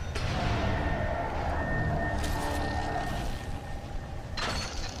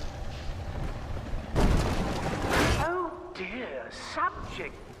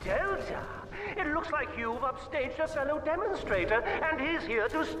 Subject Delta. It looks like you've upstaged a fellow demonstrator, and he's here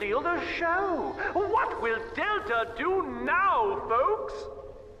to steal the show. What will Delta do now, folks?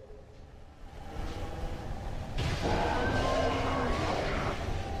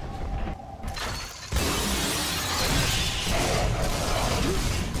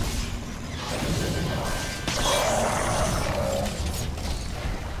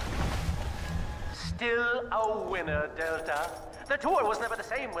 Still a winner, Delta. The tour was never the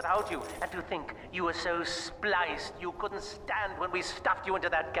same without you. And to think you were so spliced you couldn't stand when we stuffed you into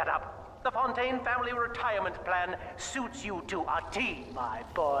that getup. The Fontaine family retirement plan suits you to a T, my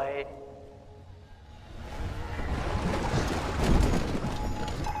boy.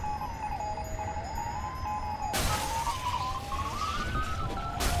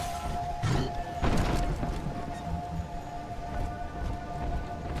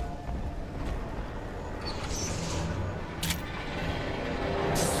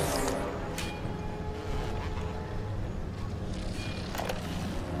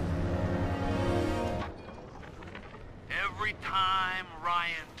 Every time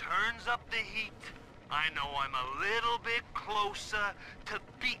Ryan turns up the heat, I know I'm a little bit closer to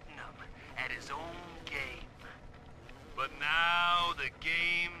beating him at his own game. But now the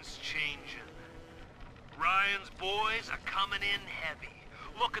game's changing. Ryan's boys are coming in heavy,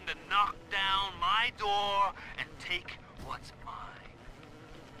 looking to knock down my door and take what's mine.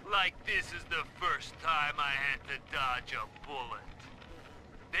 Like this is the first time I had to dodge a bullet.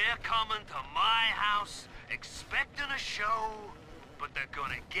 They're coming to my house expecting a show, but they're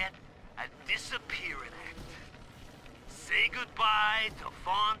gonna get a disappearing act. Say goodbye to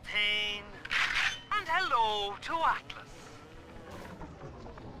Fontaine, and hello to Atlas.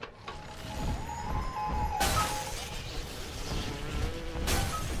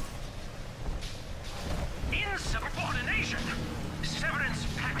 Insubordination! Severance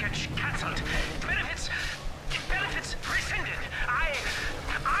package cancelled. Benefits rescinded.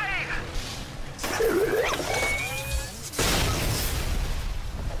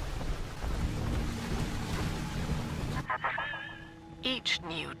 Each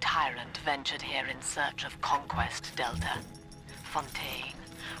new tyrant ventured here in search of conquest, Delta. Fontaine,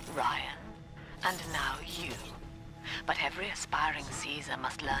 Ryan, and now you. But every aspiring Caesar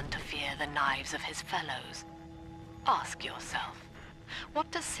must learn to fear the knives of his fellows. Ask yourself, what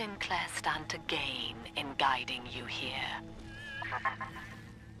does Sinclair stand to gain in guiding you here?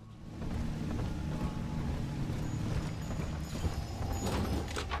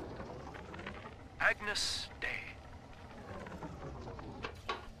 Agnes Day.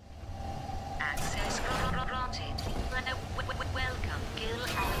 Access granted. Welcome, Gil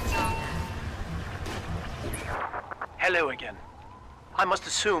Alexander. Hello again. I must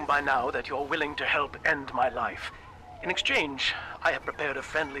assume by now that you're willing to help end my life. In exchange, I have prepared a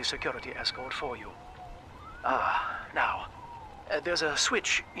friendly security escort for you. Now, there's a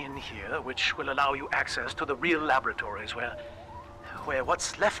switch in here which will allow you access to the real laboratories where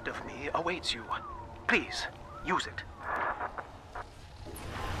what's left of me awaits you. Please, use it.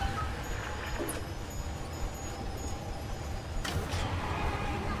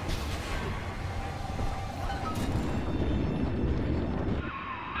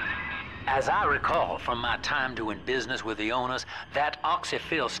 As I recall from my time doing business with the owners, that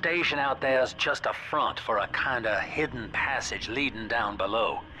oxyfill station out there's just a front for a kinda hidden passage leading down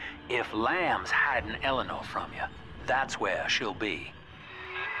below. If Lamb's hiding Eleanor from you, that's where she'll be.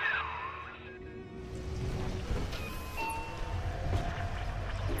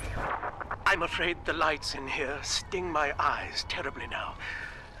 I'm afraid the lights in here sting my eyes terribly now.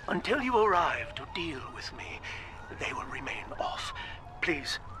 Until you arrive to deal with me, they will remain off.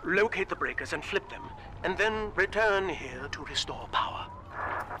 Please, locate the breakers and flip them, and then return here to restore power.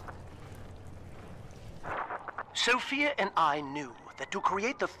 Sophia and I knew that to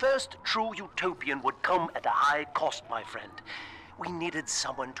create the first true utopian would come at a high cost, my friend. We needed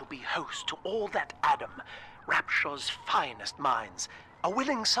someone to be host to all that Adam, Rapture's finest minds, a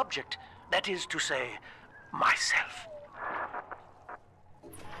willing subject, that is to say, myself.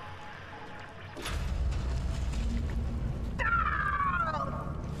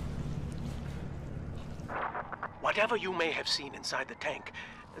 Whatever you may have seen inside the tank,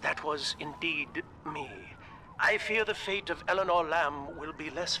 that was indeed me. I fear the fate of Eleanor Lamb will be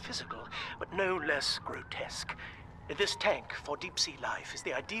less physical, but no less grotesque. This tank for deep-sea life is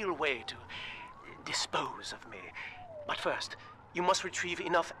the ideal way to dispose of me. But first, you must retrieve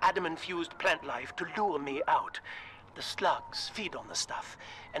enough Adam-infused plant life to lure me out. The slugs feed on the stuff,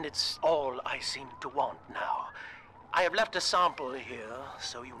 and it's all I seem to want now. I have left a sample here,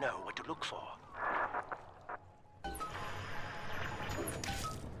 so you know what to look for.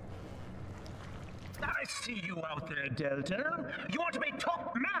 I see you out there, Delta. You want to be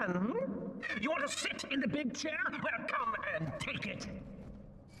top man? You want to sit in the big chair? Well, come and take it.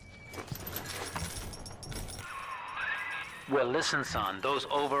 Well, listen, son, those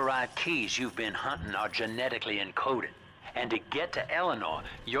override keys you've been hunting are genetically encoded. And to get to Eleanor,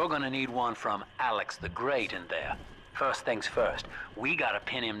 you're gonna need one from Alex the Great in there. First things first, we gotta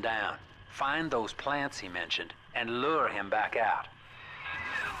pin him down. Find those plants he mentioned, and lure him back out.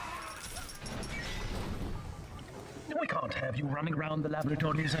 We can't have you running around the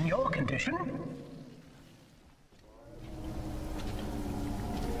laboratories in your condition.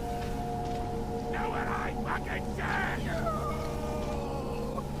 Know what I fucking said! No!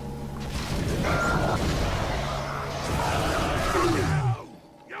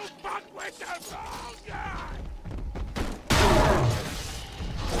 You fuck with the wrong guy!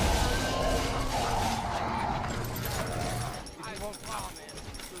 I won't promise.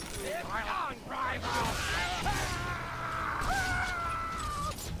 It's on, rival!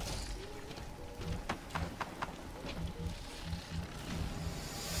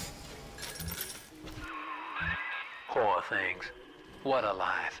 Poor things. What a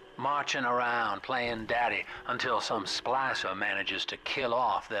life. Marching around playing daddy until some splicer manages to kill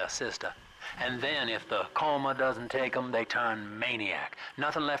off their sister. And then if the coma doesn't take them, they turn maniac.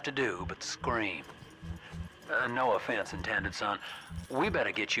 Nothing left to do but scream. No offense intended, son. We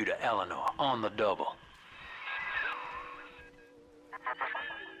better get you to Eleanor on the double.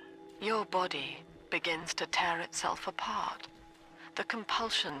 Your body begins to tear itself apart. The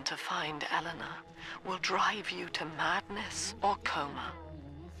compulsion to find Eleanor will drive you to madness or coma.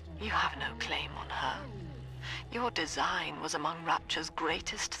 You have no claim on her. Your design was among Rapture's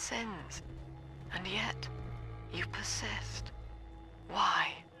greatest sins. And yet, you persist.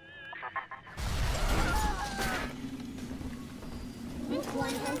 Why? This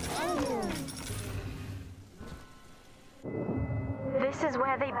one has ended. This is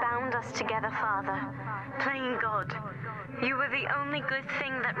where they bound us together, Father. Playing God. You were the only good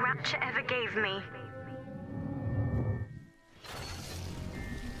thing that Rapture ever gave me.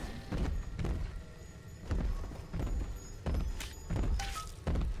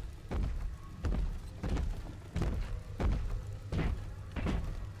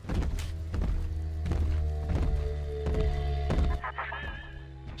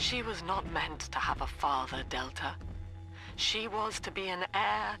 She was not meant to have a father, Delta. She was to be an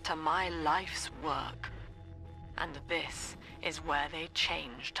heir to my life's work. And this is where they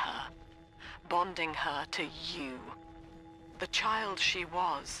changed her, bonding her to you. The child she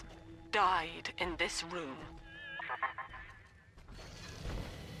was died in this room.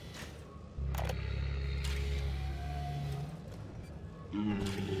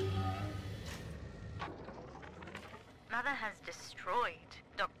 Mother has destroyed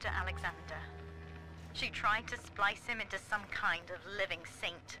Dr. Alexander. She tried to splice him into some kind of living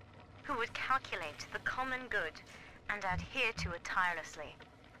saint who would calculate the common good and adhere to it tirelessly.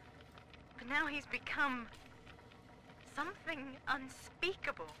 But now he's become something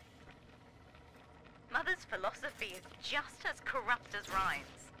unspeakable. Mother's philosophy is just as corrupt as Ryan's.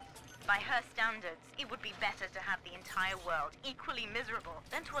 By her standards, it would be better to have the entire world equally miserable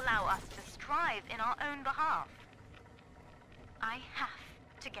than to allow us to strive in our own behalf. I have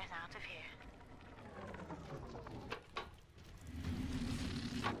to get out of here.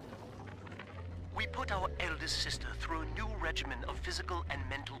 We put our eldest sister through a new regimen of physical and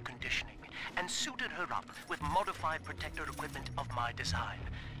mental conditioning and suited her up with modified protector equipment of my design.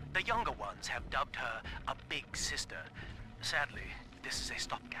 The younger ones have dubbed her a big sister. Sadly, this is a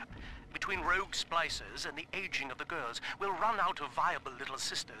stopgap. Between rogue splicers and the aging of the girls, we'll run out of viable little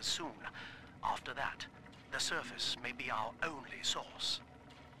sisters soon. After that, the surface may be our only source.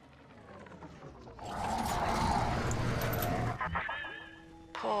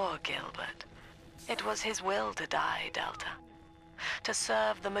 Poor Gilbert. It was his will to die, Delta. To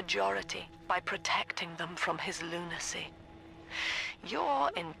serve the majority by protecting them from his lunacy. Your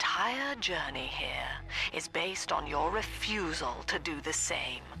entire journey here is based on your refusal to do the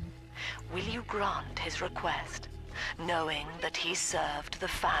same. Will you grant his request, knowing that he served the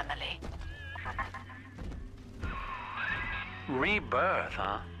family? Rebirth,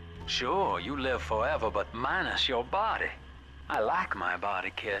 huh? Sure, you live forever, but minus your body. I like my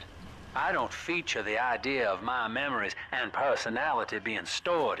body, kid. I don't feature the idea of my memories and personality being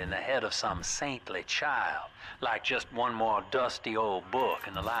stored in the head of some saintly child, like just one more dusty old book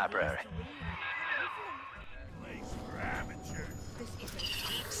in the library. This is a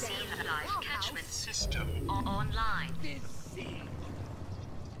deep sea life catchment system online.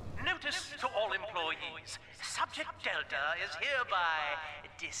 Notice to all employees, Subject Delta is hereby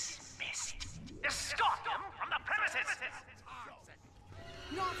dismissed. Escort him from the premises!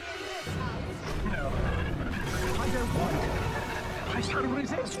 Not in this house! No, I don't want it. I shall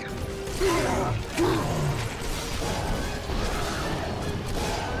resist.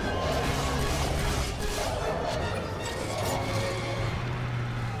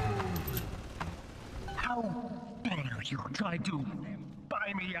 How dare you try to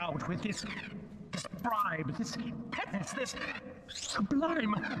buy me out with this this bribe, this penance, this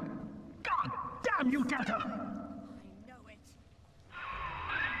sublime... God damn you, Delta!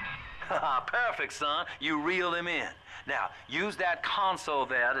 Perfect, son. You reeled him in. Now, use that console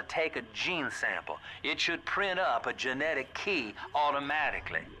there to take a gene sample. It should print up a genetic key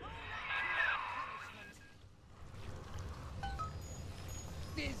automatically.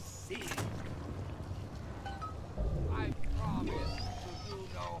 This is... I promise to do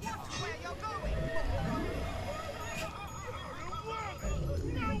no harm. That's where you're going!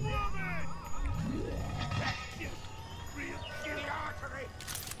 No woman! Real skinny artery!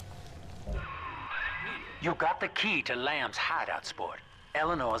 You got the key to Lamb's hideout, sport.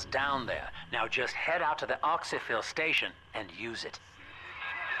 Eleanor's down there. Now just head out to the Oxyphil station and use it.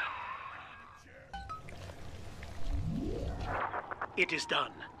 It is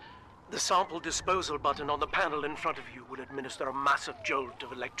done. The sample disposal button on the panel in front of you will administer a massive jolt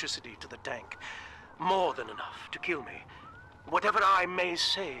of electricity to the tank. More than enough to kill me. Whatever I may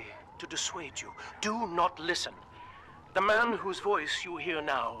say to dissuade you, do not listen. The man whose voice you hear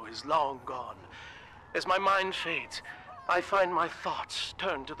now is long gone. As my mind fades, I find my thoughts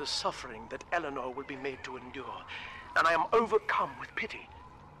turn to the suffering that Eleanor will be made to endure, and I am overcome with pity.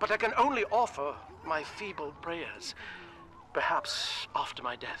 But I can only offer my feeble prayers. Perhaps after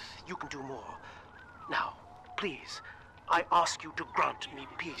my death, you can do more. Now, please, I ask you to grant me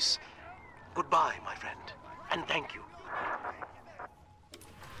peace. Goodbye, my friend, and thank you.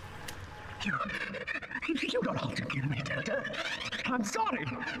 You don't have to kill me, Delta. I'm sorry.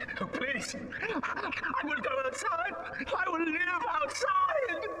 Oh, please. I will go outside. I will live outside.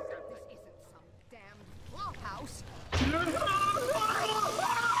 This isn't some damned clubhouse.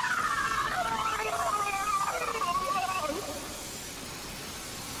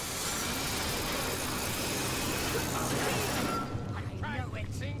 I know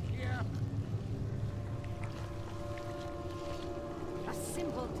it. Sink here. A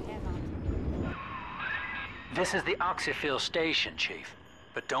simple terror. This is the Oxyphil station, Chief.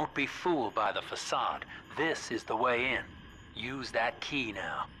 But don't be fooled by the facade. This is the way in. Use that key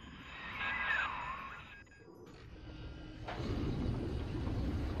now.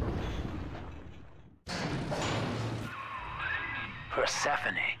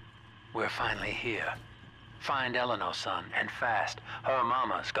 Persephone, we're finally here. Find Eleanor, son, and fast. Her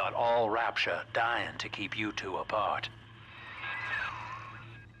mama's got all Rapture dying to keep you two apart.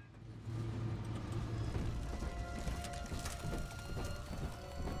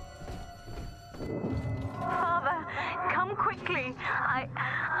 Father, come quickly.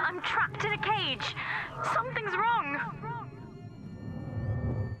 I'm trapped in a cage. Something's wrong.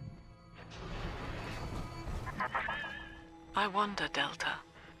 I wonder, Delta,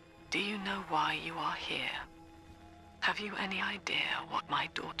 do you know why you are here? Have you any idea what my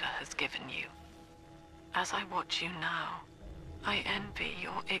daughter has given you? As I watch you now, I envy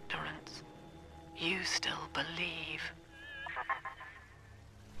your ignorance. You still believe.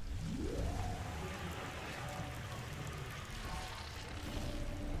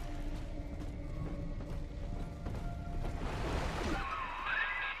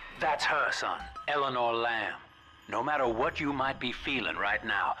 That's her, son, Eleanor Lamb. No matter what you might be feeling right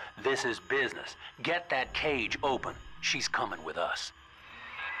now, this is business. Get that cage open. She's coming with us.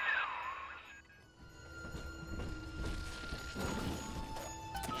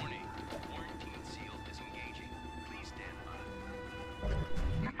 Warning. Quarantine seal disengaging. Please stand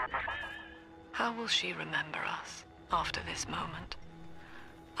by. How will she remember us after this moment?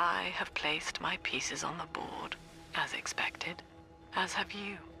 I have placed my pieces on the board, as expected, as have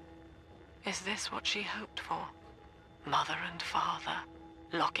you. Is this what she hoped for? Mother and father,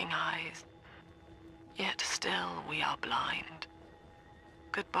 locking eyes. Yet still we are blind.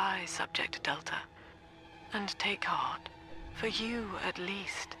 Goodbye, Subject Delta. And take heart, for you, at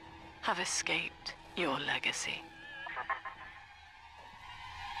least, have escaped your legacy.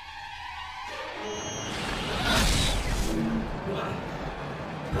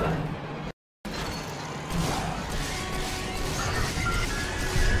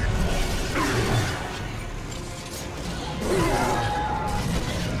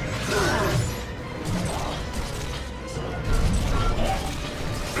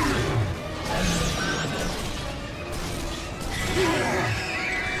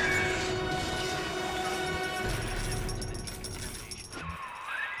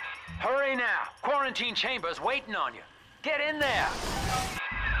 Hurry now! Quarantine chamber's waiting on you. Get in there!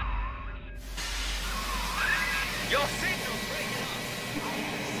 Your signal's breaking up. I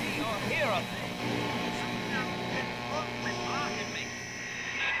can see or hear a thing.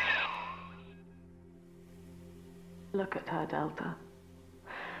 Look at her, Delta.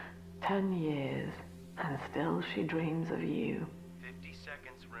 10 years, and still she dreams of you. 50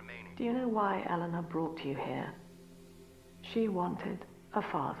 seconds remaining. Do you know why Eleanor brought you here? She wanted a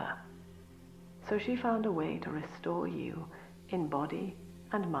father. So she found a way to restore you in body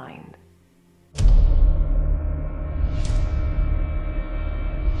and mind.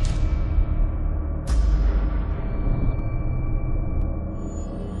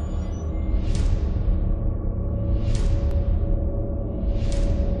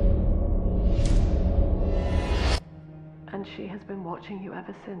 And she has been watching you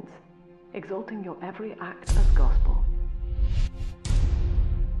ever since, exalting your every act as gospel.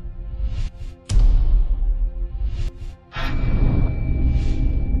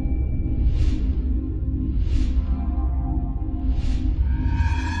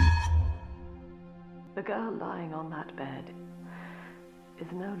 The girl lying on that bed is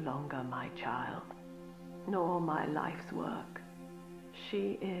no longer my child, nor my life's work.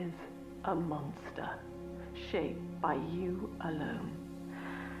 She is a monster, shaped by you alone,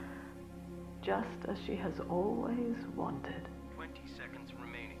 just as she has always wanted. 20 seconds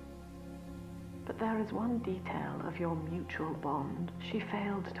remaining. But there is one detail of your mutual bond she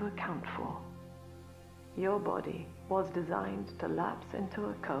failed to account for. Your body was designed to lapse into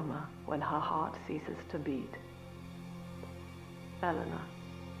a coma when her heart ceases to beat. Eleanor,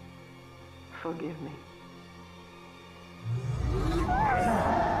 forgive me.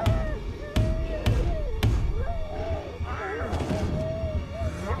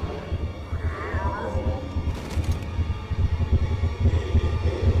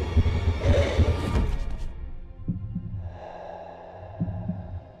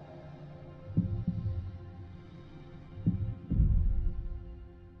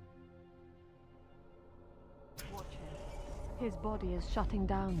 His body is shutting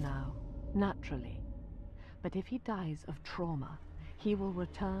down now, naturally. But if he dies of trauma, he will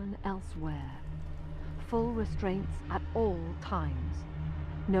return elsewhere. Full restraints at all times.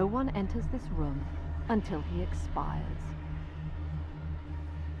 No one enters this room until he expires.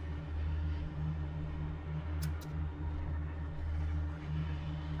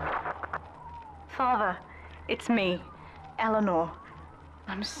 Father, it's me, Eleanor.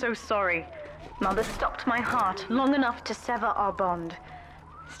 I'm so sorry. Mother stopped my heart long enough to sever our bond.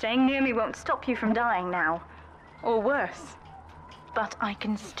 Staying near me won't stop you from dying now. Or worse. But I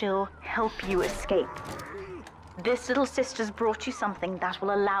can still help you escape. This little sister's brought you something that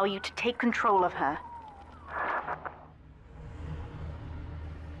will allow you to take control of her.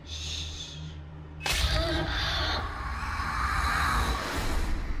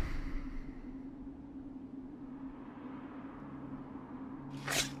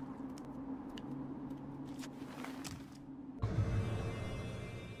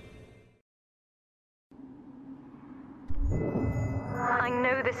 I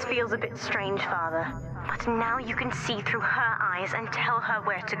know this feels a bit strange, Father, but now you can see through her eyes and tell her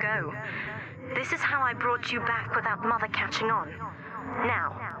where to go. This is how I brought you back without Mother catching on.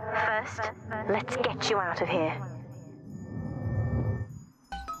 Now, first, let's get you out of here.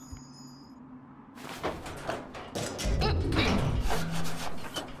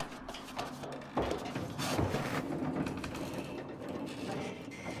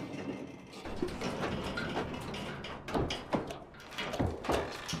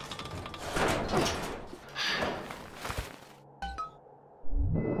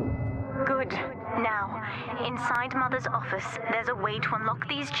 Inside Mother's office, there's a way to unlock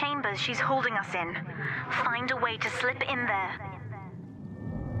these chambers she's holding us in. Find a way to slip in there.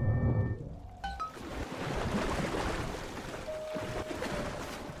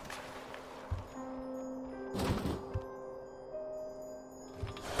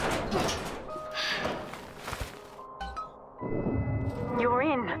 You're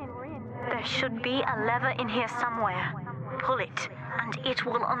in. There should be a lever in here somewhere. Pull it, and it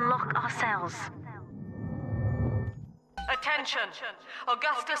will unlock our cells. Attention!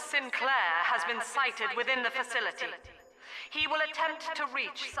 Augustus Sinclair has been sighted within the facility. He will attempt to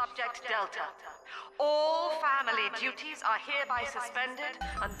reach Subject Delta. All family duties are hereby suspended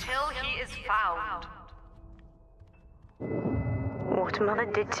until he is found. What Mother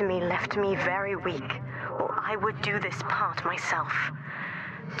did to me left me very weak, or I would do this part myself.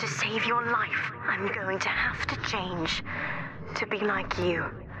 To save your life, I'm going to have to change, to be like you.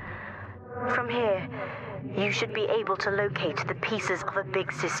 From here, you should be able to locate the pieces of a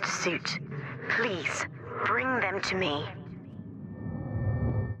Big Sister suit. Please, bring them to me.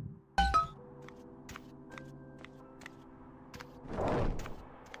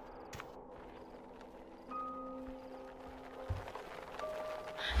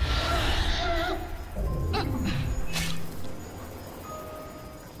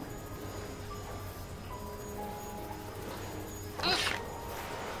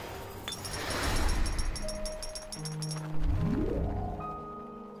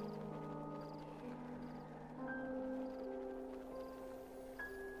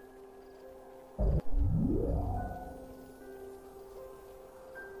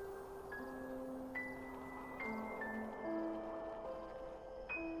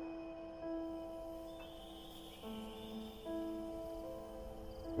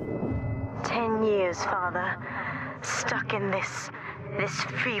 years, Father, stuck in this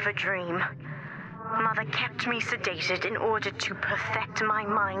fever dream. Mother kept me sedated in order to perfect my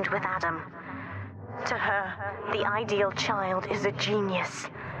mind with Adam. To her, the ideal child is a genius,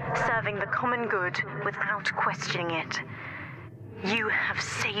 serving the common good without questioning it. You have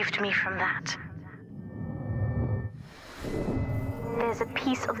saved me from that. There's a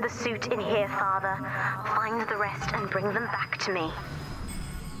piece of the suit in here, Father. Find the rest and bring them back to me.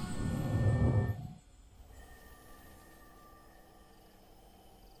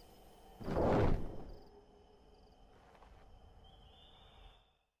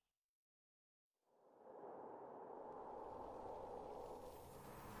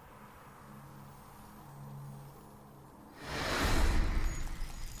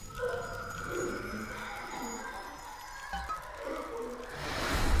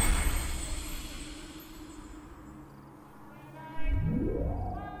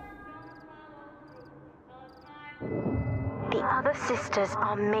 The other sisters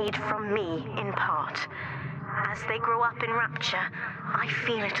are made from me, in part. As they grow up in Rapture, I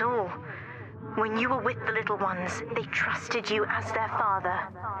feel it all. When you were with the little ones, they trusted you as their father,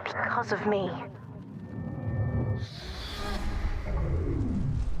 because of me.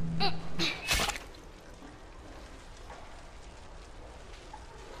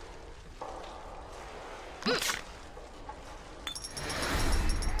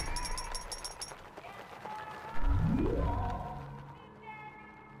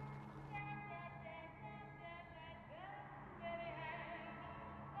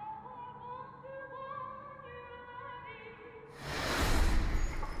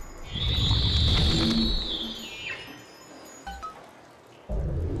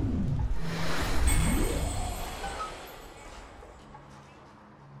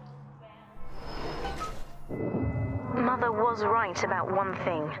 Mother was right about one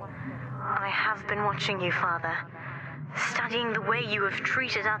thing. I have been watching you, Father, studying the way you have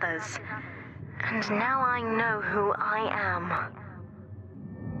treated others, and now I know who I am.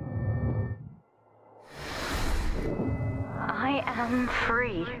 I am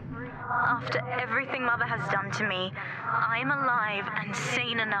free. After everything Mother has done to me, I am alive and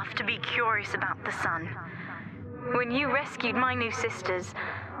sane enough to be curious about the sun. When you rescued my new sisters,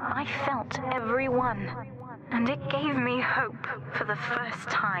 I felt every one. And it gave me hope for the first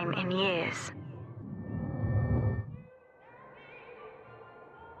time in years.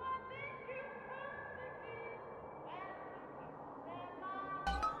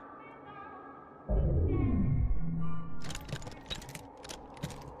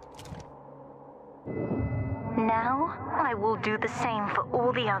 Now, I will do the same for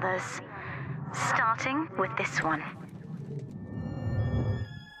all the others, starting with this one.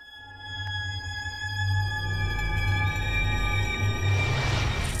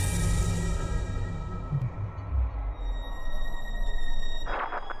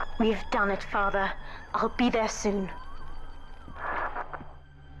 We've done it, Father. I'll be there soon.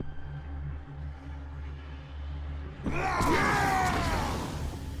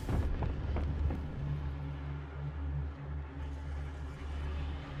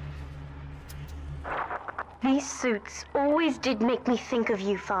 These suits always did make me think of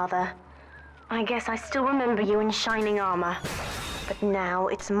you, Father. I guess I still remember you in shining armor. But now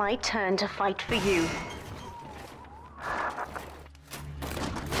it's my turn to fight for you.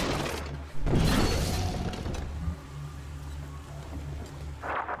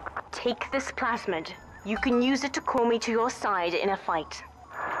 Take this plasmid. You can use it to call me to your side in a fight.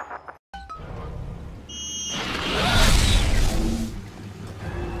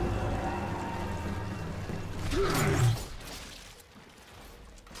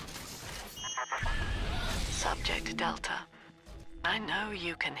 Subject Delta, I know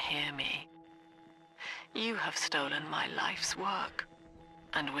you can hear me. You have stolen my life's work,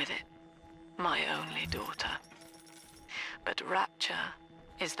 and with it, my only daughter. But Rapture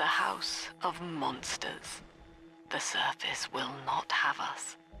is the house of monsters. The surface will not have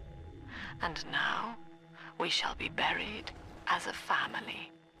us. And now, we shall be buried as a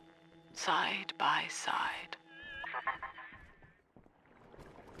family, side by side.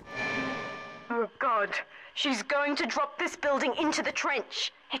 Oh God, she's going to drop this building into the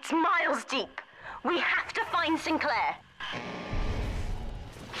trench. It's miles deep. We have to find Sinclair.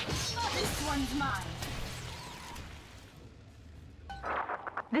 This one's mine.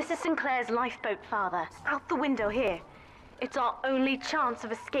 This is Sinclair's lifeboat, Father. Out the window here. It's our only chance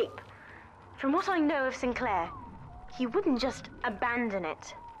of escape. From what I know of Sinclair, he wouldn't just abandon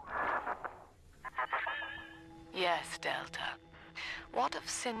it. Yes, Delta. What of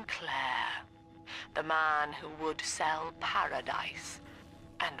Sinclair? The man who would sell paradise.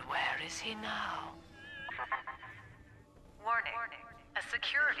 And where is he now? Warning. A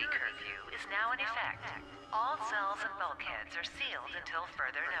security curfew is now in effect. All cells and bulkheads are sealed until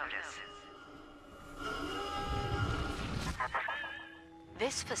further notice.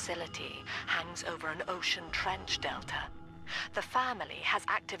 This facility hangs over an ocean trench delta. The family has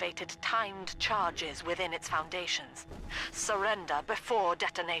activated timed charges within its foundations. Surrender before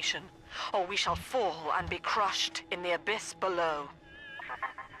detonation, or we shall fall and be crushed in the abyss below.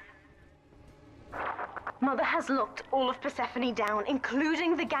 Mother has locked all of Persephone down,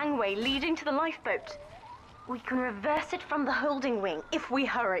 including the gangway leading to the lifeboat. We can reverse it from the holding wing if we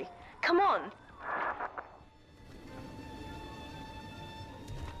hurry. Come on!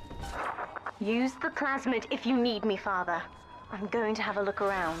 Use the plasmid if you need me, Father. I'm going to have a look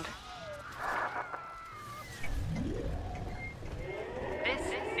around. This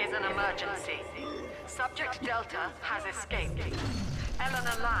is an emergency. Subject Delta has escaped.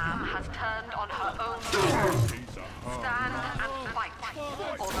 Eleanor Lamb has turned on her own door. Stand and fight,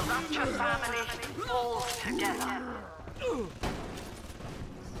 or the Rapture family falls together.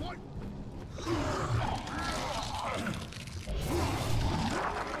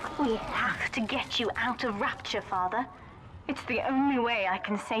 We have to get you out of Rapture, Father. It's the only way I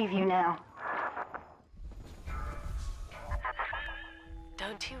can save you now.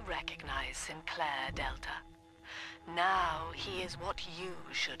 Don't you recognize Sinclair, Delta? Now he is what you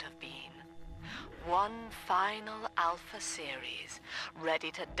should have been. One final Alpha series, ready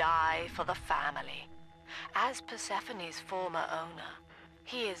to die for the family. As Persephone's former owner,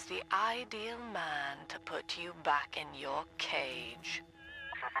 he is the ideal man to put you back in your cage.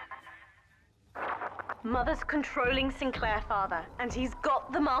 Mother's controlling Sinclair, Father, and he's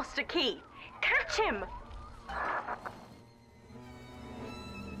got the master key. Catch him!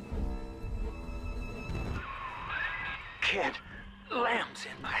 Kid, Lamb's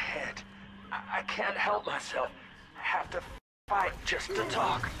in my head. I can't help myself. Have to fight just to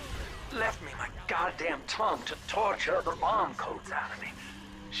talk. Left me my goddamn tongue to torture the bomb codes out of me.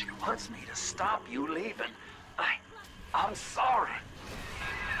 She wants me to stop you leaving. I'm sorry.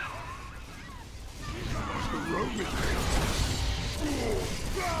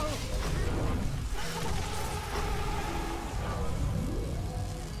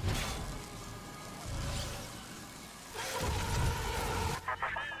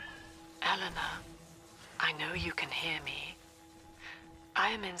 Eleanor, I know you can hear me. I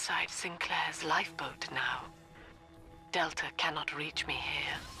am inside Sinclair's lifeboat now. Delta cannot reach me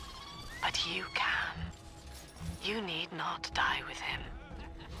here, but you can. You need not die with him.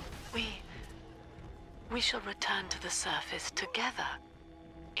 We shall return to the surface together,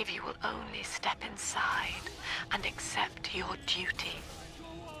 if you will only step inside and accept your duty.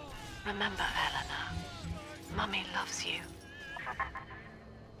 Remember, Eleanor, Mummy loves you.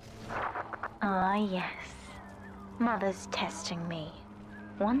 Ah, yes. Mother's testing me.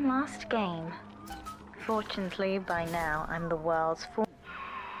 One last game. Fortunately, by now, I'm the world's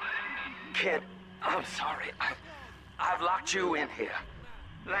Kid, I'm sorry. I've locked you in here.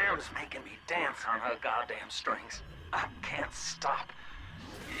 Lamb's making me dance on her goddamn strings. I can't stop.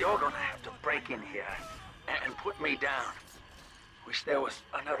 You're gonna have to break in here and put me down. Wish there was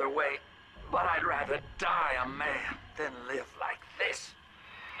another way, but I'd rather die a man than live like this.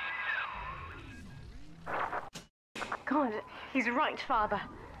 God, he's right, Father.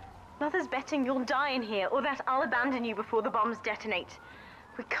 Mother's betting you'll die in here, or that I'll abandon you before the bombs detonate.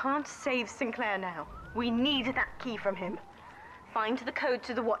 We can't save Sinclair now. We need that key from him. Find the code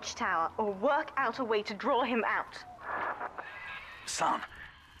to the watchtower, or work out a way to draw him out. Son,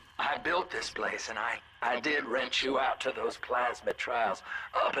 I built this place, and I did rent you out to those plasmid trials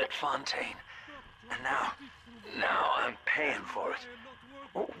up at Fontaine. And now I'm paying for it.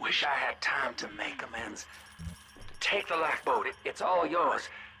 Wish I had time to make amends. Take the lifeboat. It's all yours.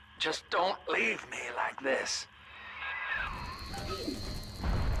 Just don't leave me like this.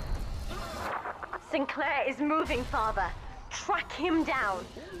 Sinclair is moving, Father. Track him down.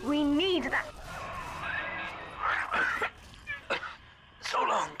 We need that. So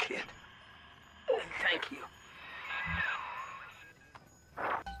long, kid. Thank you.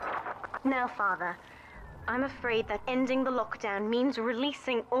 Now, Father, I'm afraid that ending the lockdown means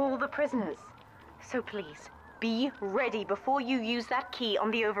releasing all the prisoners. So please, be ready before you use that key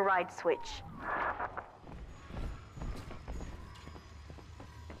on the override switch.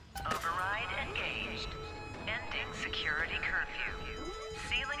 Override engaged. Ending security curfew.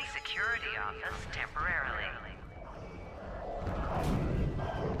 Sealing security office temporarily.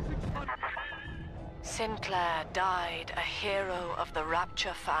 Sinclair died a hero of the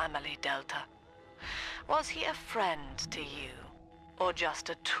Rapture family, Delta. Was he a friend to you, or just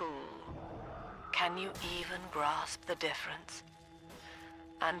a tool? Can you even grasp the difference?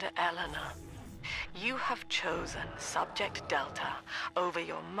 And Eleanor, you have chosen Subject Delta over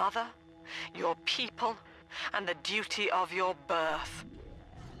your mother, your people, and the duty of your birth.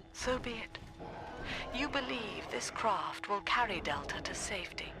 So be it. You believe this craft will carry Delta to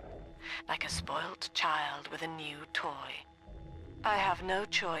safety, like a spoilt child with a new toy. I have no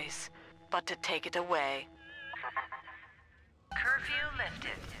choice but to take it away. Curfew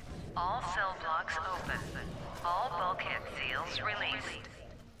lifted. All cell blocks open. All bulkhead seals released.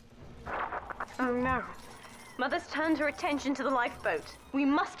 Oh no. Mother's turned her attention to the lifeboat. We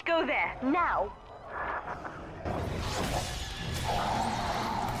must go there, now!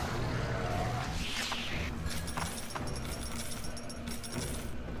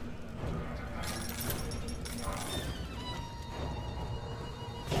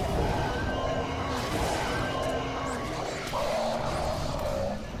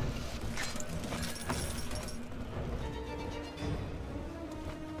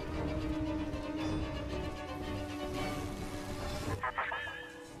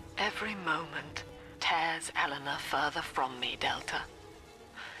 Every moment tears Eleanor further from me, Delta.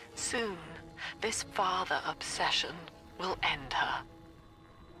 Soon, this father obsession will end her.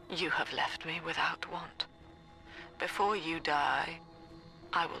 You have left me without want. Before you die,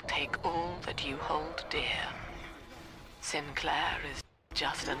 I will take all that you hold dear. Sinclair is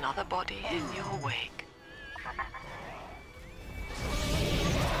just another body in your wake.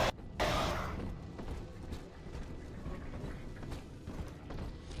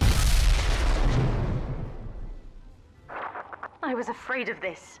 I was afraid of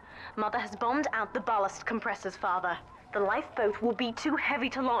this. Mother has bombed out the ballast compressors, Father. The lifeboat will be too heavy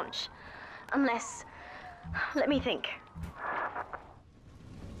to launch. Unless... let me think.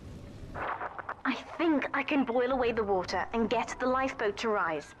 I think I can boil away the water and get the lifeboat to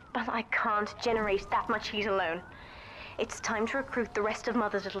rise, but I can't generate that much heat alone. It's time to recruit the rest of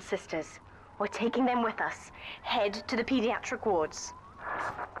Mother's little sisters. We're taking them with us. Head to the pediatric wards.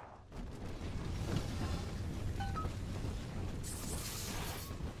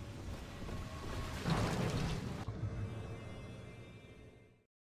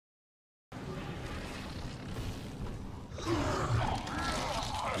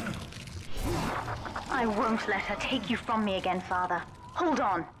 I won't let her take you from me again, Father. Hold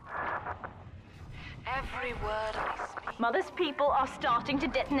on. Every word I speak. Mother's people are starting to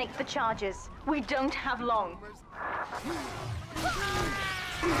detonate the charges. We don't have long.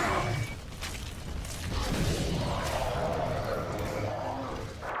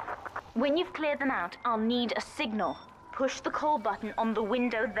 When you've cleared them out, I'll need a signal. Push the call button on the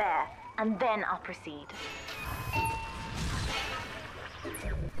window there, and then I'll proceed.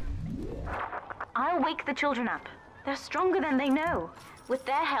 I'll wake the children up. They're stronger than they know. With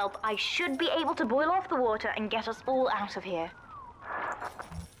their help, I should be able to boil off the water and get us all out of here.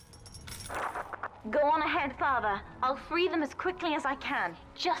 Go on ahead, Father. I'll free them as quickly as I can,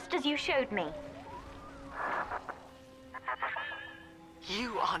 just as you showed me.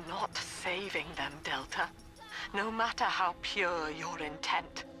 You are not saving them, Delta. No matter how pure your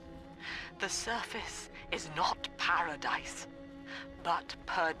intent. The surface is not paradise, but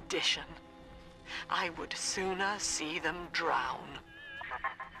perdition. I would sooner see them drown.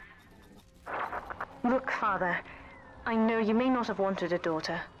 Look, Father, I know you may not have wanted a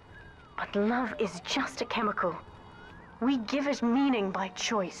daughter, but love is just a chemical. We give it meaning by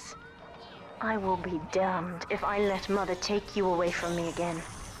choice. I will be damned if I let Mother take you away from me again.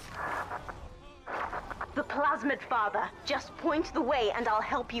 The plasmid, Father. Just point the way and I'll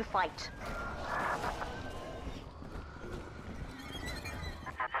help you fight.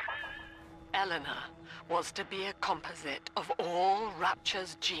 Eleanor was to be a composite of all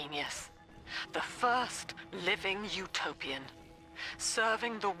Rapture's genius. The first living utopian,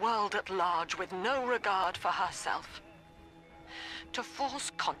 serving the world at large with no regard for herself. To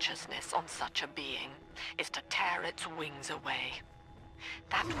force consciousness on such a being is to tear its wings away.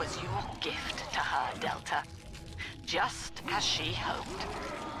 That was your gift to her, Delta. Just as she hoped.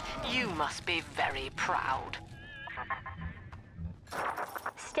 You must be very proud.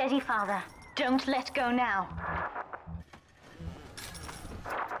 Steady, Father. Don't let go now.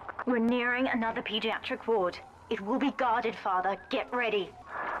 We're nearing another pediatric ward. It will be guarded, Father. Get ready.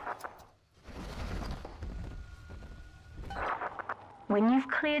 When you've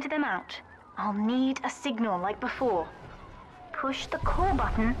cleared them out, I'll need a signal like before. Push the call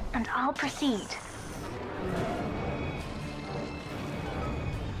button and I'll proceed.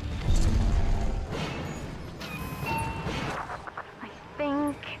 I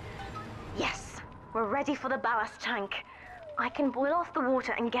think... yes, we're ready for the ballast tank. I can boil off the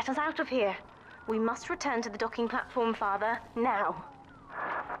water and get us out of here. We must return to the docking platform, Father, now.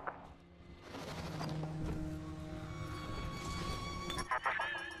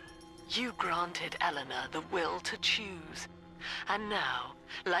 You granted Eleanor the will to choose. And now,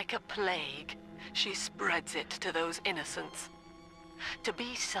 like a plague, she spreads it to those innocents. To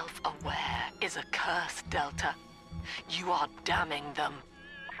be self-aware is a curse, Delta. You are damning them.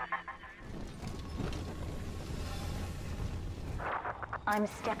 I'm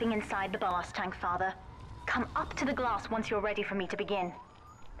stepping inside the ballast tank, Father. Come up to the glass once you're ready for me to begin.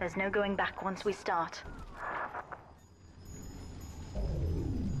 There's no going back once we start.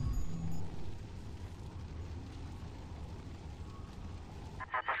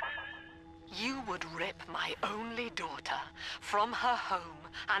 You would rip my only daughter from her home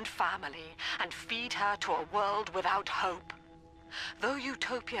and family and feed her to a world without hope. Though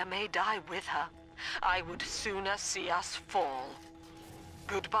Utopia may die with her, I would sooner see us fall.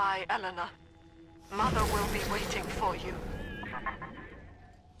 Goodbye, Eleanor. Mother will be waiting for you.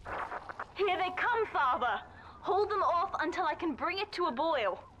 Here they come, Father! Hold them off until I can bring it to a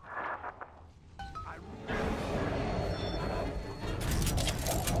boil.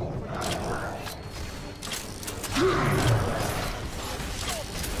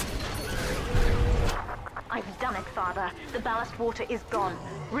 I've done it, Father. The ballast water is gone.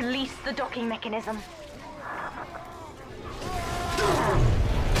 Release the docking mechanism.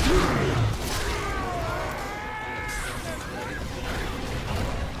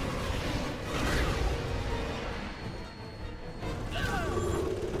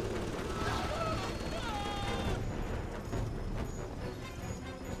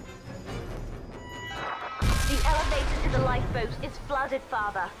 The lifeboat is flooded,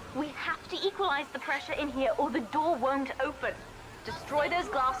 Father. We have to equalize the pressure in here or the door won't open. Destroy those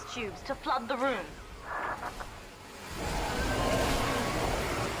glass tubes to flood the room.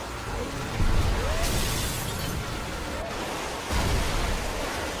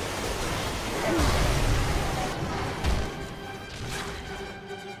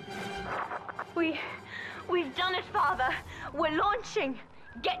 We've done it, Father. We're launching.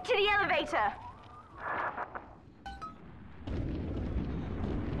 Get to the elevator.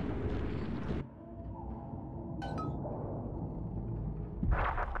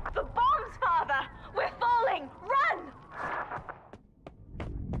 The bombs, Father! We're falling! Run!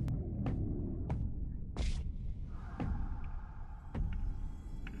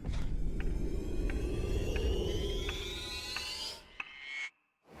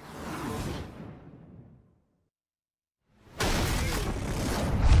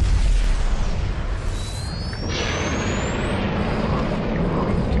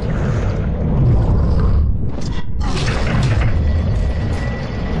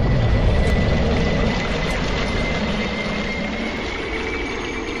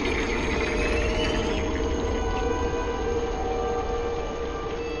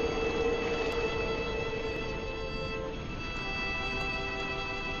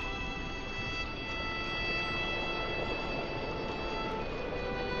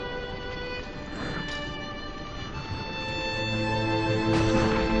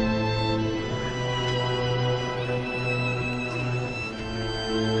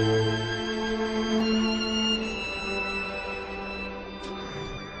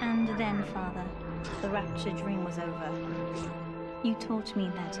 Rapture dream was over. You taught me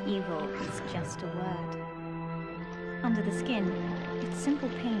that evil is just a word. Under the skin, it's simple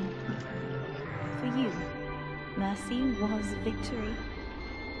pain. For you, mercy was victory.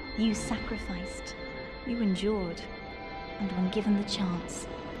 You sacrificed, you endured, and when given the chance,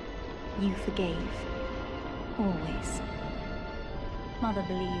 you forgave. Always. Mother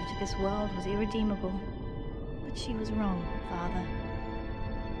believed this world was irredeemable, but she was wrong, Father.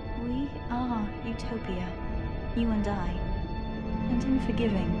 We are Utopia, you and I, and in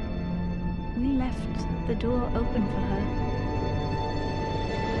forgiving, we left the door open for her.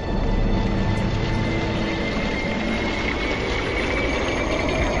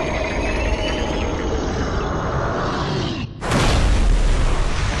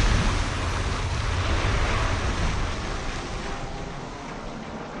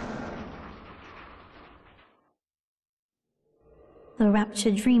 The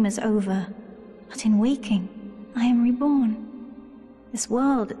rapture dream is over, but in waking, I am reborn. This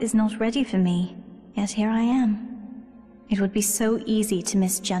world is not ready for me, yet here I am. It would be so easy to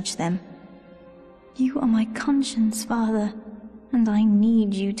misjudge them. You are my conscience, Father, and I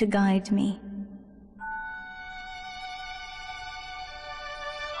need you to guide me.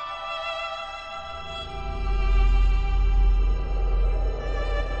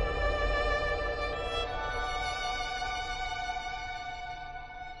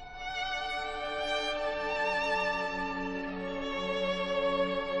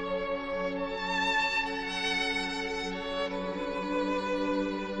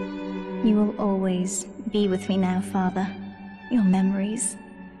 You will always be with me now, Father. Your memories,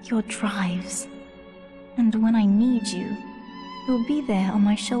 your drives. And when I need you, you'll be there on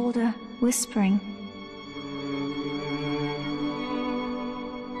my shoulder, whispering.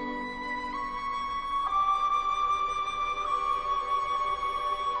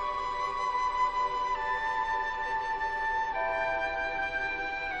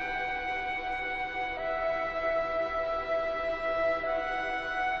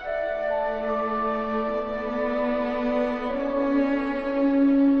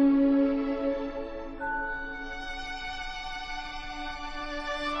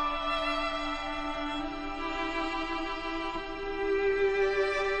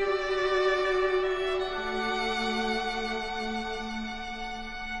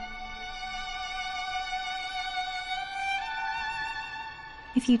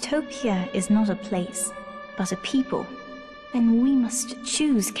 If Utopia is not a place, but a people, then we must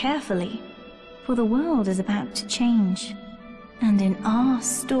choose carefully, for the world is about to change. And in our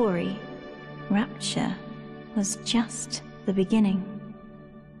story, Rapture was just the beginning.